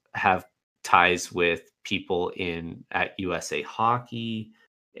that have ties with people at USA Hockey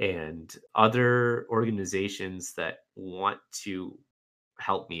and other organizations that want to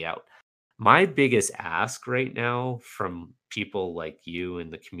help me out. My biggest ask right now from people like you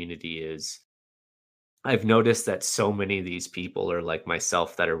in the community is I've noticed that so many of these people are like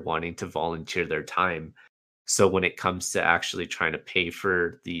myself that are wanting to volunteer their time. So when it comes to actually trying to pay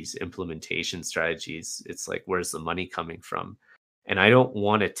for these implementation strategies, it's like, where's the money coming from? And I don't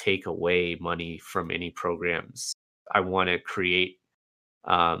want to take away money from any programs. I want to create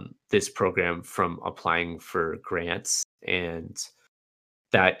this program from applying for grants. And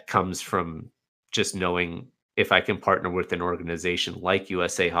that comes from just knowing if I can partner with an organization like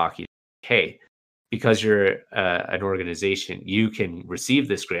USA Hockey, hey, because you're an organization, you can receive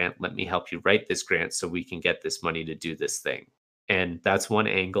this grant. Let me help you write this grant so we can get this money to do this thing. And that's one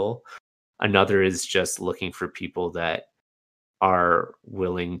angle. Another is just looking for people that are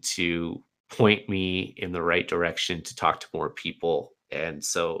willing to point me in the right direction to talk to more people. And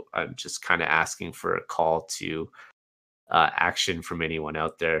so I'm just kind of asking for a call to action from anyone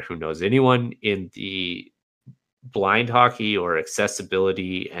out there who knows anyone in the blind hockey or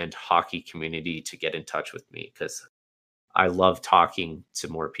accessibility and hockey community to get in touch with me, because I love talking to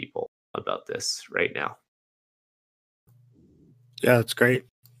more people about this right now. Yeah, that's great.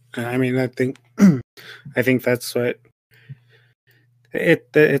 I mean, I think I think that's what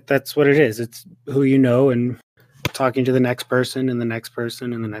that's what it is. It's who you know and talking to the next person and the next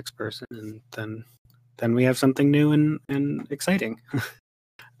person and the next person, and then we have something new and exciting.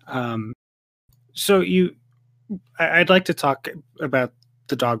 So I'd like to talk about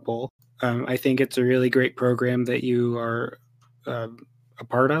the Dog Bowl. I think it's a really great program that you are a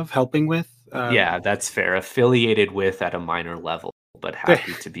part of, helping with. Yeah, that's fair. Affiliated with at a minor level, but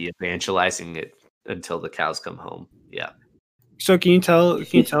happy to be evangelizing it until the cows come home. Yeah. So can you tell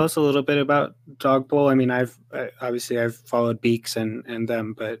us a little bit about Dog Bowl? I mean, obviously I've followed Beaks and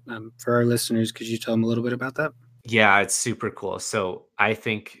them, but for our listeners, could you tell them a little bit about that? Yeah, it's super cool. So I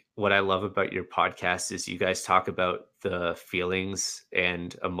think what I love about your podcast is you guys talk about the feelings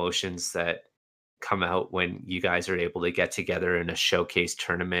and emotions that come out when you guys are able to get together in a showcase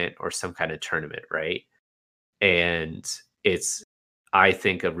tournament or some kind of tournament, right? And it's, I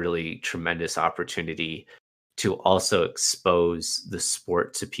think, a really tremendous opportunity to also expose the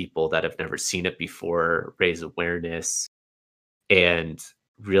sport to people that have never seen it before, raise awareness, and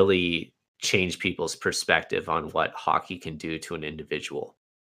really change people's perspective on what hockey can do to an individual.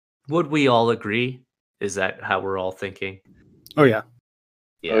 Would we all agree? Is that how we're all thinking? Oh yeah.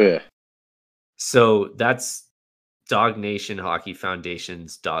 Yeah. Oh yeah. So that's Dog Nation Hockey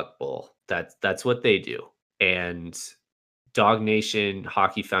Foundation's Dog Bowl. That's what they do. And Dog Nation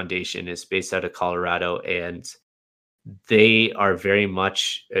Hockey Foundation is based out of Colorado, and they are very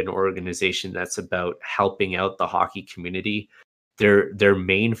much an organization that's about helping out the hockey community. Their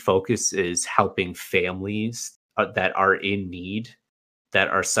main focus is helping families that are in need, that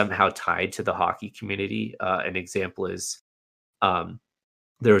are somehow tied to the hockey community. An example is um,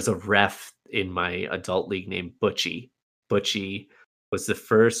 there was a ref in my adult league named Butchie. Butchie was the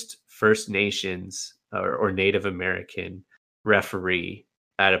first First Nations or Native American referee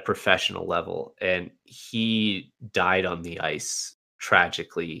at a professional level, and he died on the ice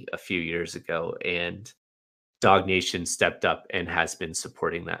tragically a few years ago. And Dog Nation stepped up and has been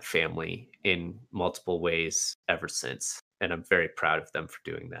supporting that family in multiple ways ever since. And I'm very proud of them for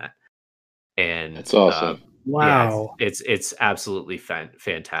doing that. And That's awesome. Wow. yeah, it's absolutely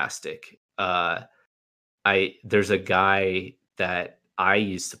fantastic. There's a guy that I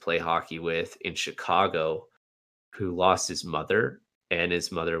used to play hockey with in Chicago who lost his mother, and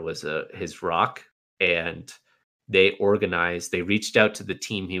his mother was his rock. And they reached out to the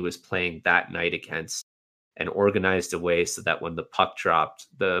team he was playing that night against and organized a way so that when the puck dropped,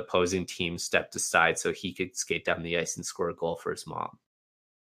 the opposing team stepped aside so he could skate down the ice and score a goal for his mom.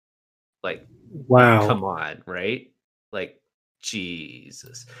 Like, Wow. come on, right? Like,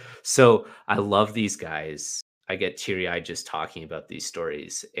 Jesus. So I love these guys. I get teary-eyed just talking about these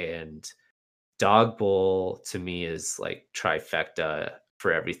stories. And Dog Bowl to me is like trifecta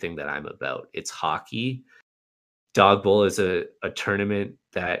for everything that I'm about. It's hockey. Dog Bowl is a tournament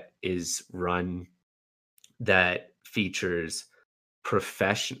that is run that features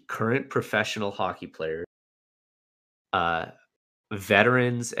current professional hockey players, uh,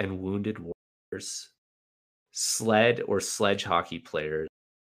 veterans and wounded warriors, sled or sledge hockey players,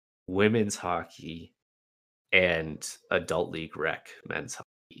 women's hockey, and adult league rec men's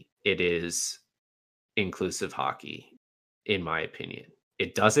hockey. It is inclusive hockey, in my opinion.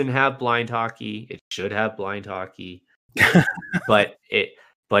 It doesn't have blind hockey. It should have blind hockey, but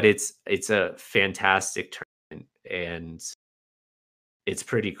it's a fantastic tournament, and it's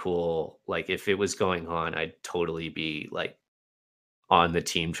pretty cool. Like, if it was going on, I'd totally be like on the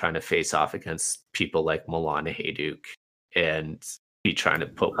team trying to face off against people like Milana Hayduk and be trying to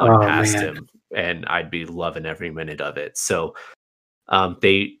put one past him, and I'd be loving every minute of it. So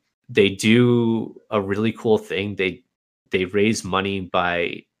they do a really cool thing. They raise money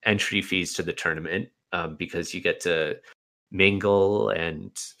by entry fees to the tournament, because you get to mingle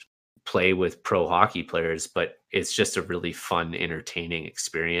and play with pro hockey players, but it's just a really fun, entertaining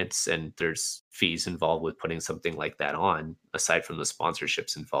experience. And there's fees involved with putting something like that on, aside from the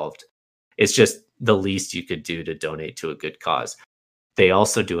sponsorships involved. It's just the least you could do to donate to a good cause. They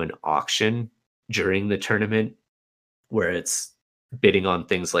also do an auction during the tournament where it's bidding on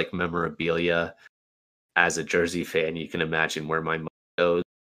things like memorabilia. As a Jersey fan, you can imagine where my money goes.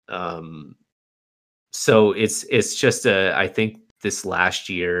 So it's just I think this last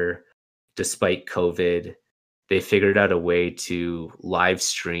year, despite COVID, they figured out a way to live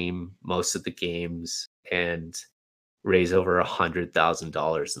stream most of the games and raise over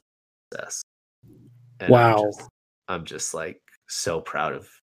 $100,000 in success. And wow. I'm just like so proud of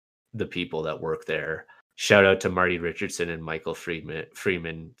the people that work there. Shout out to Marty Richardson and Michael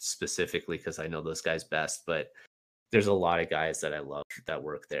Freeman specifically, because I know those guys best, but there's a lot of guys that I love that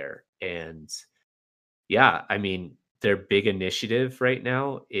work there. And yeah, I mean, their big initiative right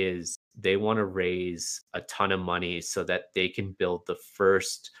now is they want to raise a ton of money so that they can build the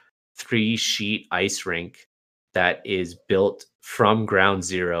first 3-sheet ice rink that is built from ground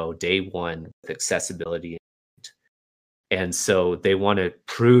zero, day one, with accessibility. And so they want to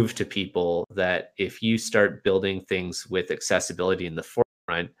prove to people that if you start building things with accessibility in the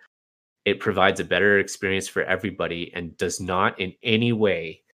forefront, it provides a better experience for everybody and does not in any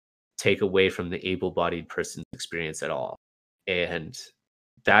way take away from the able-bodied person's experience at all. And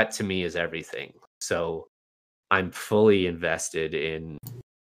that to me is everything. So I'm fully invested in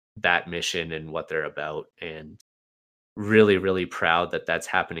that mission and what they're about, and really, really proud that that's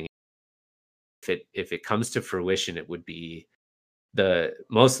happening. If it comes to fruition, it would be the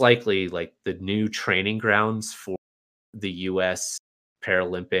most likely like the new training grounds for the US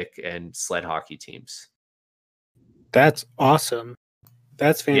Paralympic and sled hockey teams. That's awesome.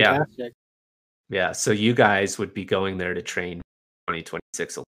 That's fantastic. Yeah. So you guys would be going there to train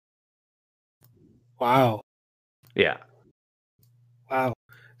 2026. Wow. Yeah. Wow.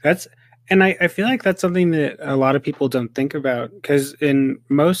 And I feel like that's something that a lot of people don't think about, because in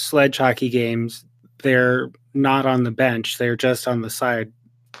most sledge hockey games, they're not on the bench. They're just on the side.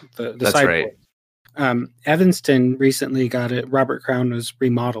 That's sideboard. right. Evanston recently got it. Robert Crown was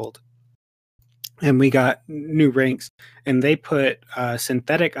remodeled, and we got new rinks, and they put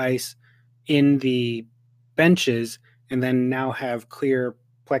synthetic ice in the benches, and then now have clear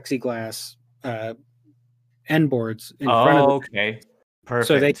plexiglass end boards in front of them. Okay. Perfect.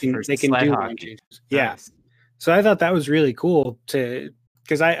 So they can do line changes. Yeah. Nice. So I thought that was really cool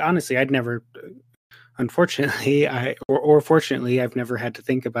because I'd never, unfortunately, or fortunately, I've never had to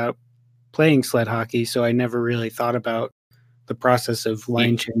think about playing sled hockey. So I never really thought about the process of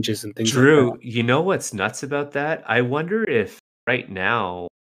line changes and things Drew, like that. you know what's nuts about that? I wonder if right now,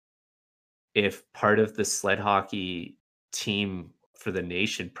 if part of the sled hockey team for the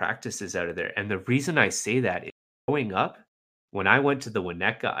nation practices out of there. And the reason I say that is growing up, when I went to the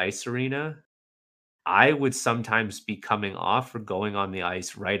Winnetka Ice Arena, I would sometimes be coming off or going on the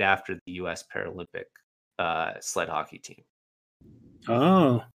ice right after the U.S. Paralympic sled hockey team.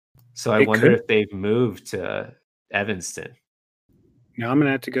 Oh. So I wonder if they've moved to Evanston. Now I'm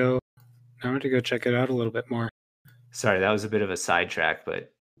gonna have to go check it out a little bit more. Sorry, that was a bit of a sidetrack,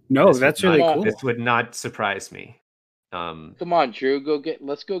 but no, that's really cool. This would not surprise me. Come on, Drew,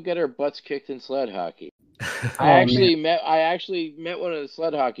 let's go get our butts kicked in sled hockey. I actually met one of the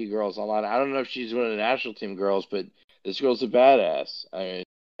sled hockey girls online. I don't know if she's one of the national team girls, but this girl's a badass. I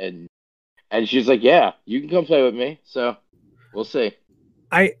mean, and she's like, yeah, you can come play with me. So we'll see.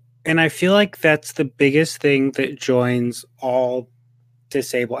 I feel like that's the biggest thing that joins all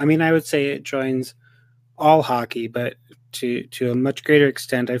disabled. I mean, I would say it joins all hockey, but to a much greater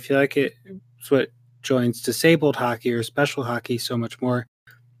extent, I feel like it's what joins disabled hockey or special hockey so much more,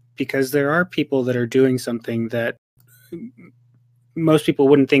 because there are people that are doing something that most people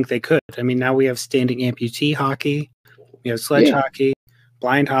wouldn't think they could. I mean, now we have standing amputee hockey, we have sledge hockey,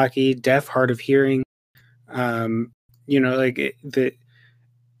 blind hockey, deaf, hard of hearing. I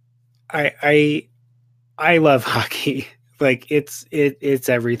love hockey. Like it's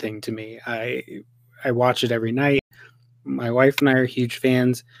everything to me. I watch it every night. My wife and I are huge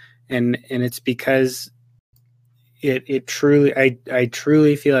fans, and it's because it truly, I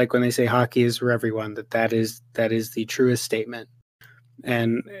truly feel like when they say hockey is for everyone, that is the truest statement.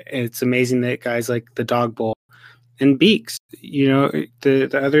 And it's amazing that guys like the Dog Bowl and Beaks, the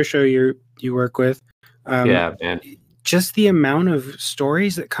other show you work with. Yeah, man. Just the amount of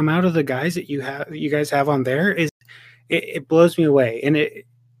stories that come out of the guys that you guys have on there is it blows me away, and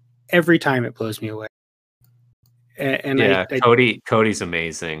every time it blows me away. And yeah, Cody's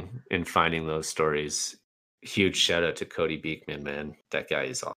amazing in finding those stories. Huge shout out to Cody Beekman, man. That guy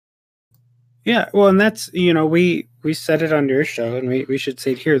is awesome. Yeah, well, and that's we said it on your show, and we should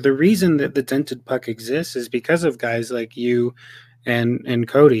say it here. The reason that the Dented Puck exists is because of guys like you and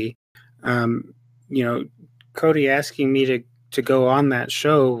Cody. Cody asking me to go on that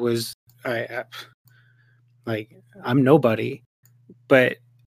show was I'm nobody, but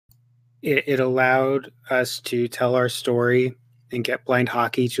it allowed us to tell our story and get blind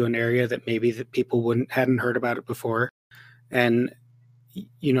hockey to an area that maybe that people hadn't heard about it before, and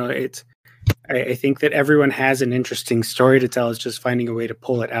it's. I think that everyone has an interesting story to tell. It's just finding a way to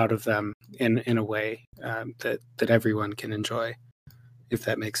pull it out of them in a way that everyone can enjoy, if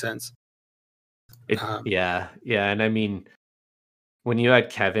that makes sense. Yeah, and I mean, when you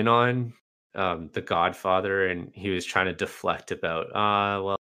had Kevin on, the Godfather, and he was trying to deflect about,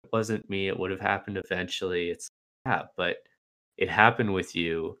 well, it wasn't me. It would have happened eventually. It's yeah, but it happened with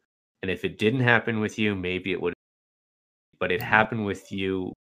you, and if it didn't happen with you, maybe it would. But it happened with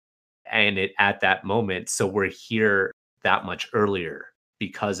you and it at that moment, so we're here that much earlier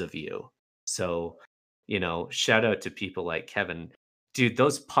because of you. So, shout out to people like Kevin. Dude,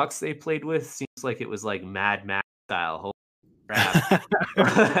 those pucks they played with seems like it was like Mad Max style. Holy crap.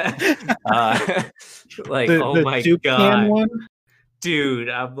 Oh my god. One? Dude,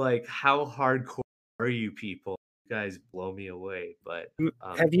 I'm like, how hardcore are you people? You guys blow me away. But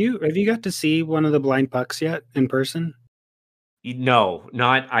have you got to see one of the blind pucks yet in person? No,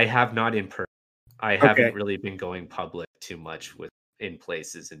 I have not in person. I haven't really been going public too much in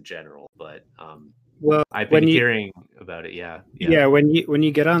places in general, but well, I've been hearing about it. Yeah. Yeah, when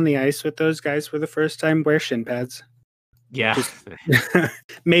you get on the ice with those guys for the first time, wear shin pads. Yeah.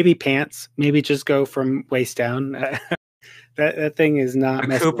 Maybe pants. Maybe just go from waist down. That thing is not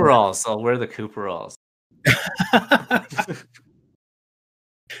the Cooperalls. I'll wear the Cooperalls.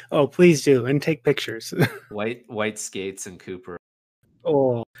 Oh, please do, and take pictures. White skates and Cooper.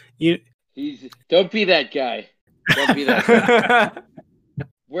 Oh, don't be that guy. Don't be that guy.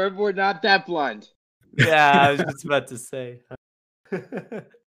 We're not that blind. Yeah, I was just about to say.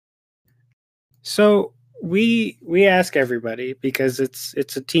 So we ask everybody because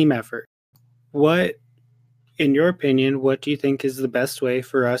it's a team effort. What, in your opinion, what do you think is the best way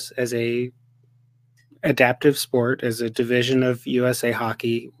for us as a adaptive sport, as a division of USA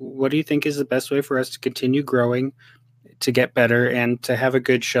Hockey? What do you think is the best way for us to continue growing, to get better, and to have a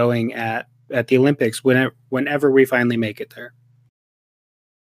good showing at the Olympics whenever we finally make it there?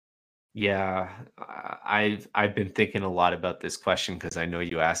 Yeah, I've been thinking a lot about this question because I know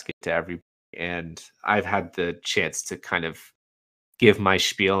you ask it to everybody, and I've had the chance to kind of give my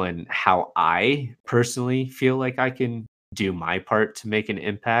spiel and how I personally feel like I can do my part to make an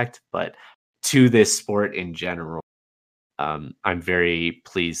impact. But to this sport in general, I'm very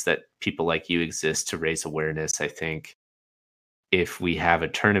pleased that people like you exist to raise awareness. I think if we have a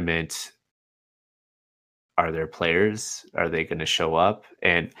tournament, are there players? Are they going to show up?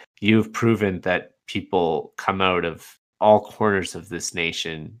 And you've proven that people come out of all corners of this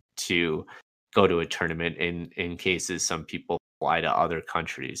nation to go to a tournament. In cases, some people fly to other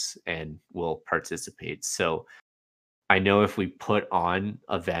countries and will participate. So I know if we put on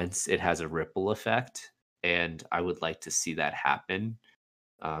events, it has a ripple effect, and I would like to see that happen.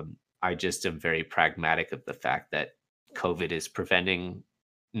 I just am very pragmatic of the fact that COVID is preventing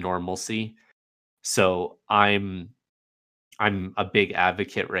normalcy. So I'm a big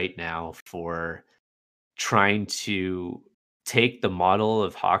advocate right now for trying to take the model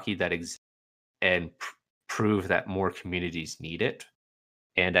of hockey that exists and prove that more communities need it.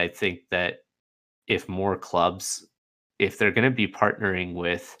 And I think that if more clubs, if they're going to be partnering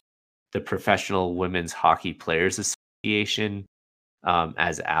with the Professional Women's Hockey Players Association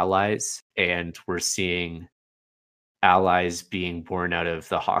as allies, and we're seeing allies being born out of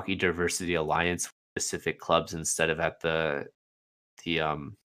the Hockey Diversity Alliance specific clubs instead of at the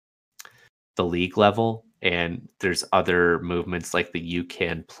league level, and there's other movements like the You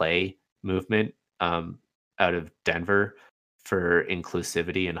Can Play movement out of Denver for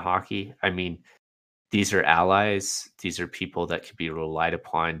inclusivity in hockey. I mean, these are allies. These are people that can be relied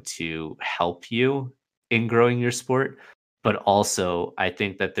upon to help you in growing your sport. But also, I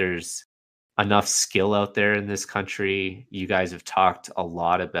think that there's enough skill out there in this country. You guys have talked a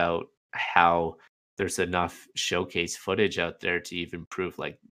lot about how there's enough showcase footage out there to even prove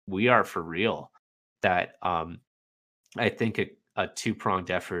like we are for real, that I think a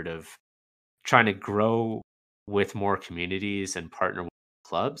two-pronged effort of trying to grow with more communities and partner with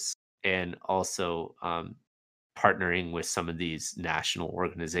clubs, and also partnering with some of these national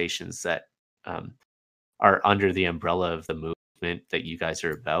organizations that um, are under the umbrella of the movement that you guys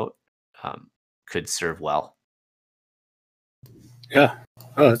are about, um, could serve well. Yeah.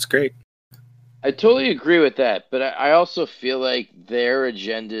 Oh, that's great. I totally agree with that, but I also feel like their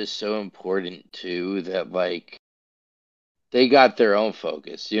agenda is so important too that like they got their own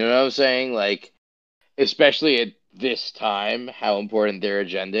focus. You know what I'm saying? Like, especially at this time, how important their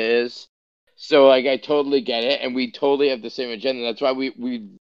agenda is. So like I totally get it, and we totally have the same agenda. That's why we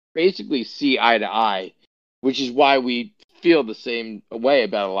basically see eye to eye, which is why we feel the same way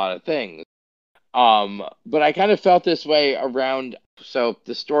about a lot of things. But I kind of felt this way around. So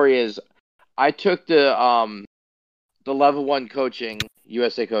the story is, I took the level 1 coaching,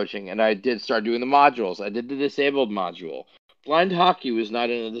 USA coaching, and I did start doing the modules. I did the disabled module. Blind hockey was not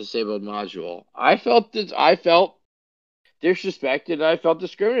in the disabled module. I felt disrespected and I felt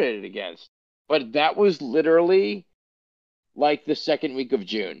discriminated against. But that was literally like the second week of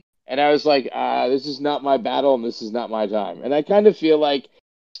June. And I was like, this is not my battle and this is not my time. And I kind of feel like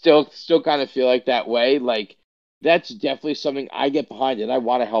still kind of feel like that way. Like that's definitely something I get behind and I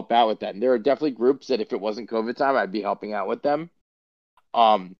want to help out with that. And there are definitely groups that if it wasn't COVID time, I'd be helping out with them.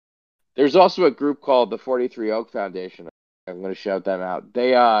 There's also a group called the 43 Oak Foundation. I'm going to shout them out.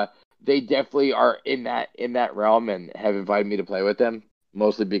 They definitely are in that realm and have invited me to play with them,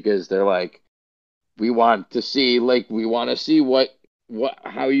 mostly because they're like, we want to see what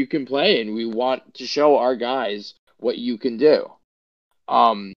how you can play, and we want to show our guys what you can do.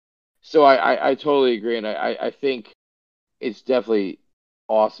 So I totally agree, and I think it's definitely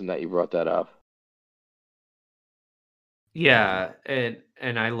awesome that you brought that up. Yeah, and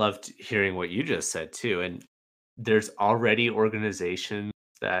I loved hearing what you just said too. And there's already organizations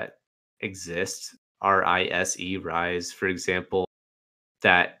that exist, RISE, for example,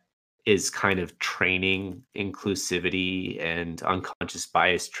 that is kind of training inclusivity and unconscious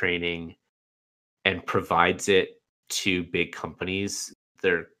bias training and provides it to big companies.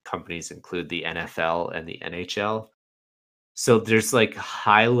 Their companies include the NFL and the NHL. So there's like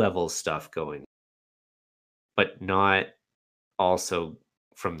high level stuff going, but not also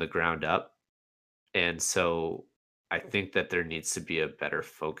from the ground up. And so I think that there needs to be a better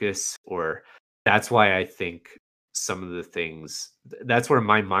focus, or that's why I think some of the things, that's where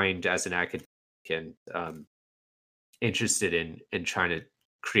my mind as an academic and interested in trying to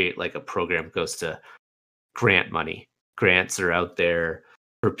create like a program goes to grant money. Grants are out there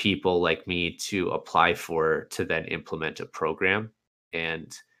for people like me to apply for to then implement a program.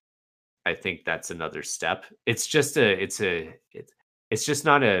 And I think that's another step. It's just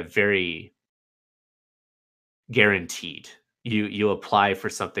not a very guaranteed. You apply for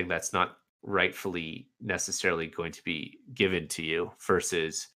something that's not rightfully necessarily going to be given to you,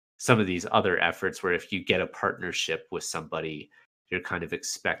 versus some of these other efforts where if you get a partnership with somebody, you're kind of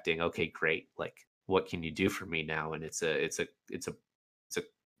expecting, okay, great, like what can you do for me now? And it's a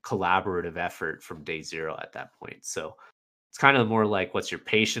collaborative effort from day zero at that point. So it's kind of more like, what's your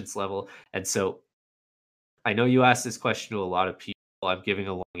patience level? And so I know you asked this question to a lot of people. I'm giving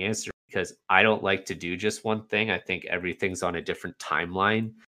a long answer because I don't like to do just one thing. I think everything's on a different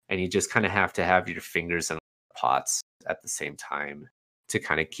timeline, and you just kind of have to have your fingers in pots at the same time to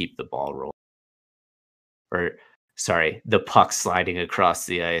kind of keep the ball rolling. Or, sorry, the puck sliding across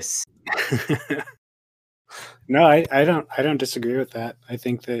the ice. No, I don't disagree with that. I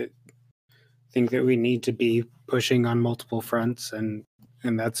think that we need to be pushing on multiple fronts, and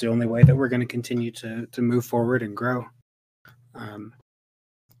that's the only way that we're going to continue to move forward and grow.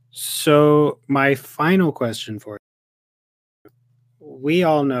 So my final question for you: we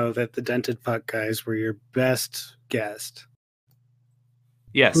all know that the Dented Puck guys were your best guest.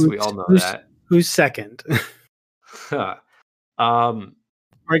 Yes, we all know that. Who's second? Or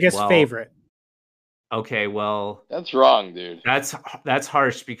I guess favorite. Okay, well, that's wrong, dude. That's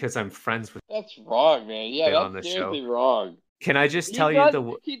harsh because I'm friends with. That's wrong, man. Yeah, that's on the seriously show. wrong. Can I just tell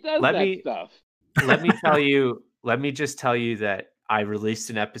you he does let that me stuff. let me tell you let me just tell you that I released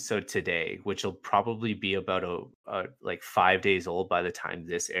an episode today, which will probably be about like 5 days old by the time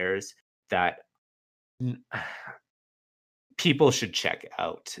this airs, that people should check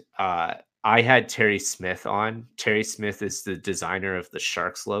out. I had Terry Smith on. Terry Smith is the designer of the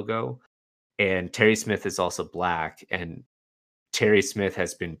Sharks logo, and Terry Smith is also Black, and Terry Smith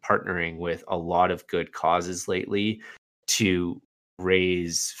has been partnering with a lot of good causes lately to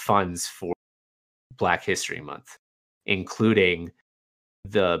raise funds for Black History Month, including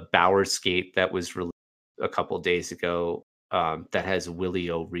the Bower skate that was released a couple days ago that has Willie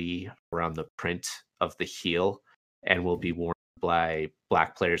O'Ree around the print of the heel and will be worn by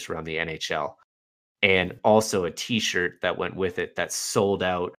black players around the NHL. And also a t-shirt that went with it that sold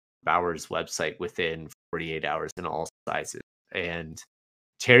out Bauer's website within 48 hours in all sizes. And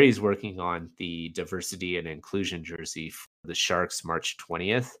Terry's working on the diversity and inclusion jersey for the Sharks March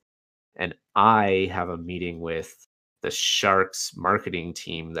 20th. And I have a meeting with the Sharks marketing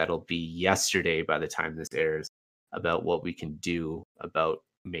team that'll be yesterday by the time this airs about what we can do about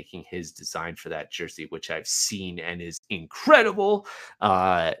making his design for that jersey, which I've seen and is incredible,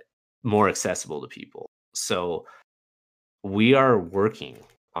 more accessible to people. So we are working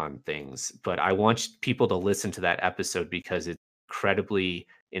on things, but I want people to listen to that episode because it's incredibly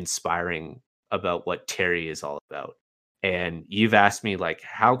inspiring about what Terry is all about. And you've asked me, like,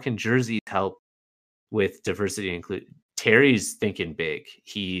 how can jerseys help with diversity and inclusion? Terry's thinking big.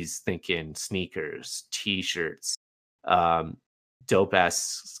 He's thinking sneakers, t-shirts, dope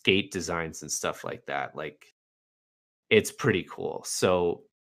ass skate designs and stuff like that. Like, it's pretty cool. So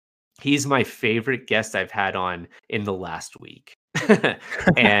he's my favorite guest I've had on in the last week.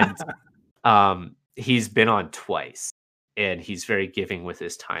 And he's been on twice, and he's very giving with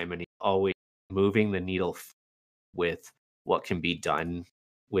his time, and he's always moving the needle with what can be done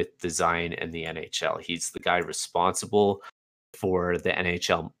with design and the NHL. He's the guy responsible for the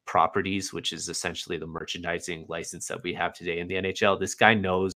NHL properties, which is essentially the merchandising license that we have today in the NHL. This guy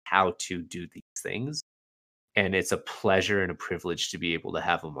knows how to do these things, and it's a pleasure and a privilege to be able to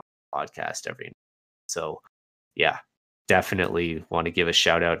have him on the podcast every night. So yeah, definitely want to give a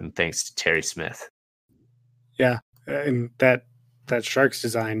shout out and thanks to Terry Smith. Yeah, and that Sharks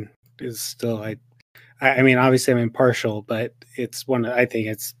design is still, I mean, obviously I'm impartial, but it's I think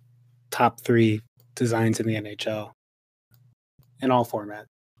it's top 3 designs in the NHL in all formats.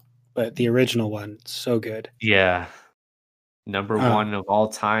 But the original one, so good. Yeah. Number 1 of all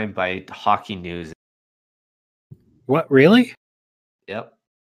time by Hockey News. What, really? Yep.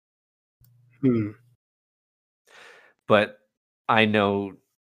 Hmm. But I know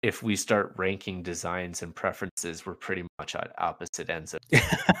if we start ranking designs and preferences, we're pretty much at opposite ends of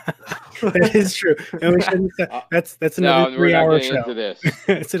That is true. And we shouldn't, that's another 3-hour show. Into this.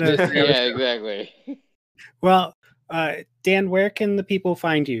 It's another 3-hour show. Exactly. Well, Dan, where can the people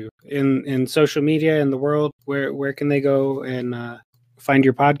find you in social media in the world? Where can they go and find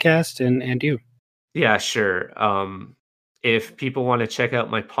your podcast and you? Yeah, sure. If people want to check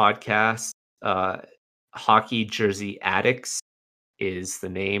out my podcast, Hockey Jersey Addicts is the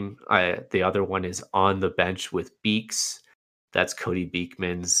name. The other one is On the Bench with Beaks. That's Cody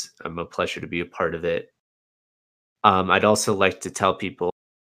Beekman's. I'm a pleasure to be a part of it. I'd also like to tell people,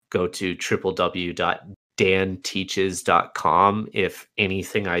 go to www.danteaches.com if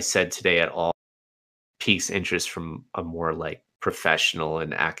anything I said today at all piques interest from a more like professional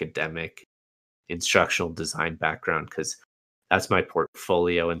and academic instructional design background, because that's my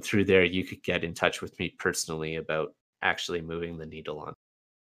portfolio. And through there, you could get in touch with me personally about actually moving the needle on.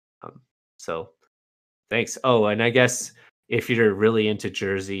 So thanks. Oh, and I guess if you're really into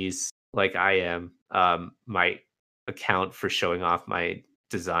jerseys like I am, my account for showing off my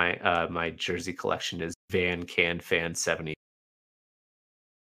design, my jersey collection is Van Can Fan 70.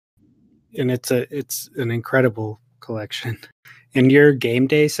 And it's an incredible collection. And your game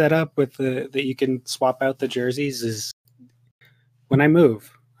day setup with that you can swap out the jerseys is, when I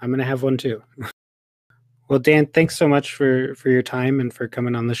move, I'm going to have one too. Well, Dan, thanks so much for your time and for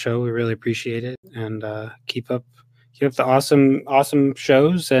coming on the show. We really appreciate it, and keep up the awesome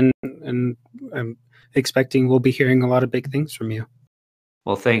shows, and I'm expecting we'll be hearing a lot of big things from you.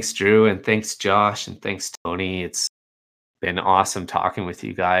 Well, thanks, Drew, and thanks, Josh, and thanks, Tony. It's been awesome talking with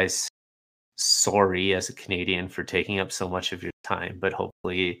you guys. Sorry as a Canadian for taking up so much of your time, but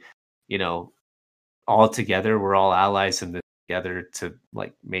hopefully, all together, we're all allies in this together to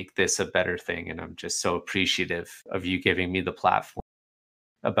like make this a better thing. And I'm just so appreciative of you giving me the platform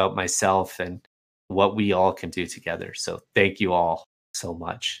about myself and what we all can do together. So thank you all so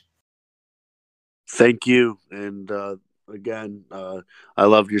much. Thank you. And again, I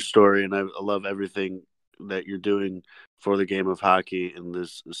love your story, and I love everything that you're doing for the game of hockey and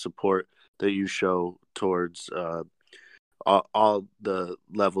this support that you show towards all the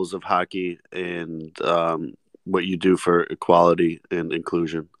levels of hockey, and what you do for equality and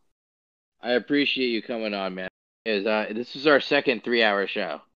inclusion. I appreciate you coming on, man. This is our second 3-hour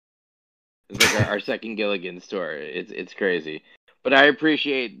show. It's like our second Gilligan's tour. It's crazy, but I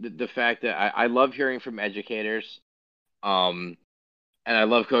appreciate the fact that I love hearing from educators, and I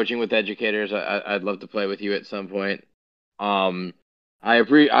love coaching with educators. I'd love to play with you at some point.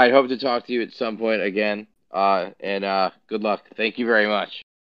 I hope to talk to you at some point again. And good luck. Thank you very much.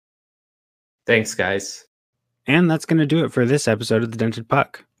 Thanks, guys. And that's going to do it for this episode of The Dented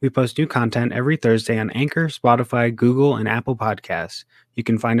Puck. We post new content every Thursday on Anchor, Spotify, Google, and Apple Podcasts. You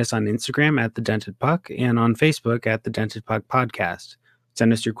can find us on Instagram at The Dented Puck and on Facebook at The Dented Puck Podcast.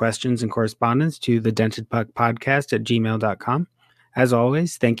 Send us your questions and correspondence to thedentedpuckpodcast@gmail.com. As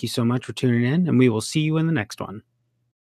always, thank you so much for tuning in, and we will see you in the next one.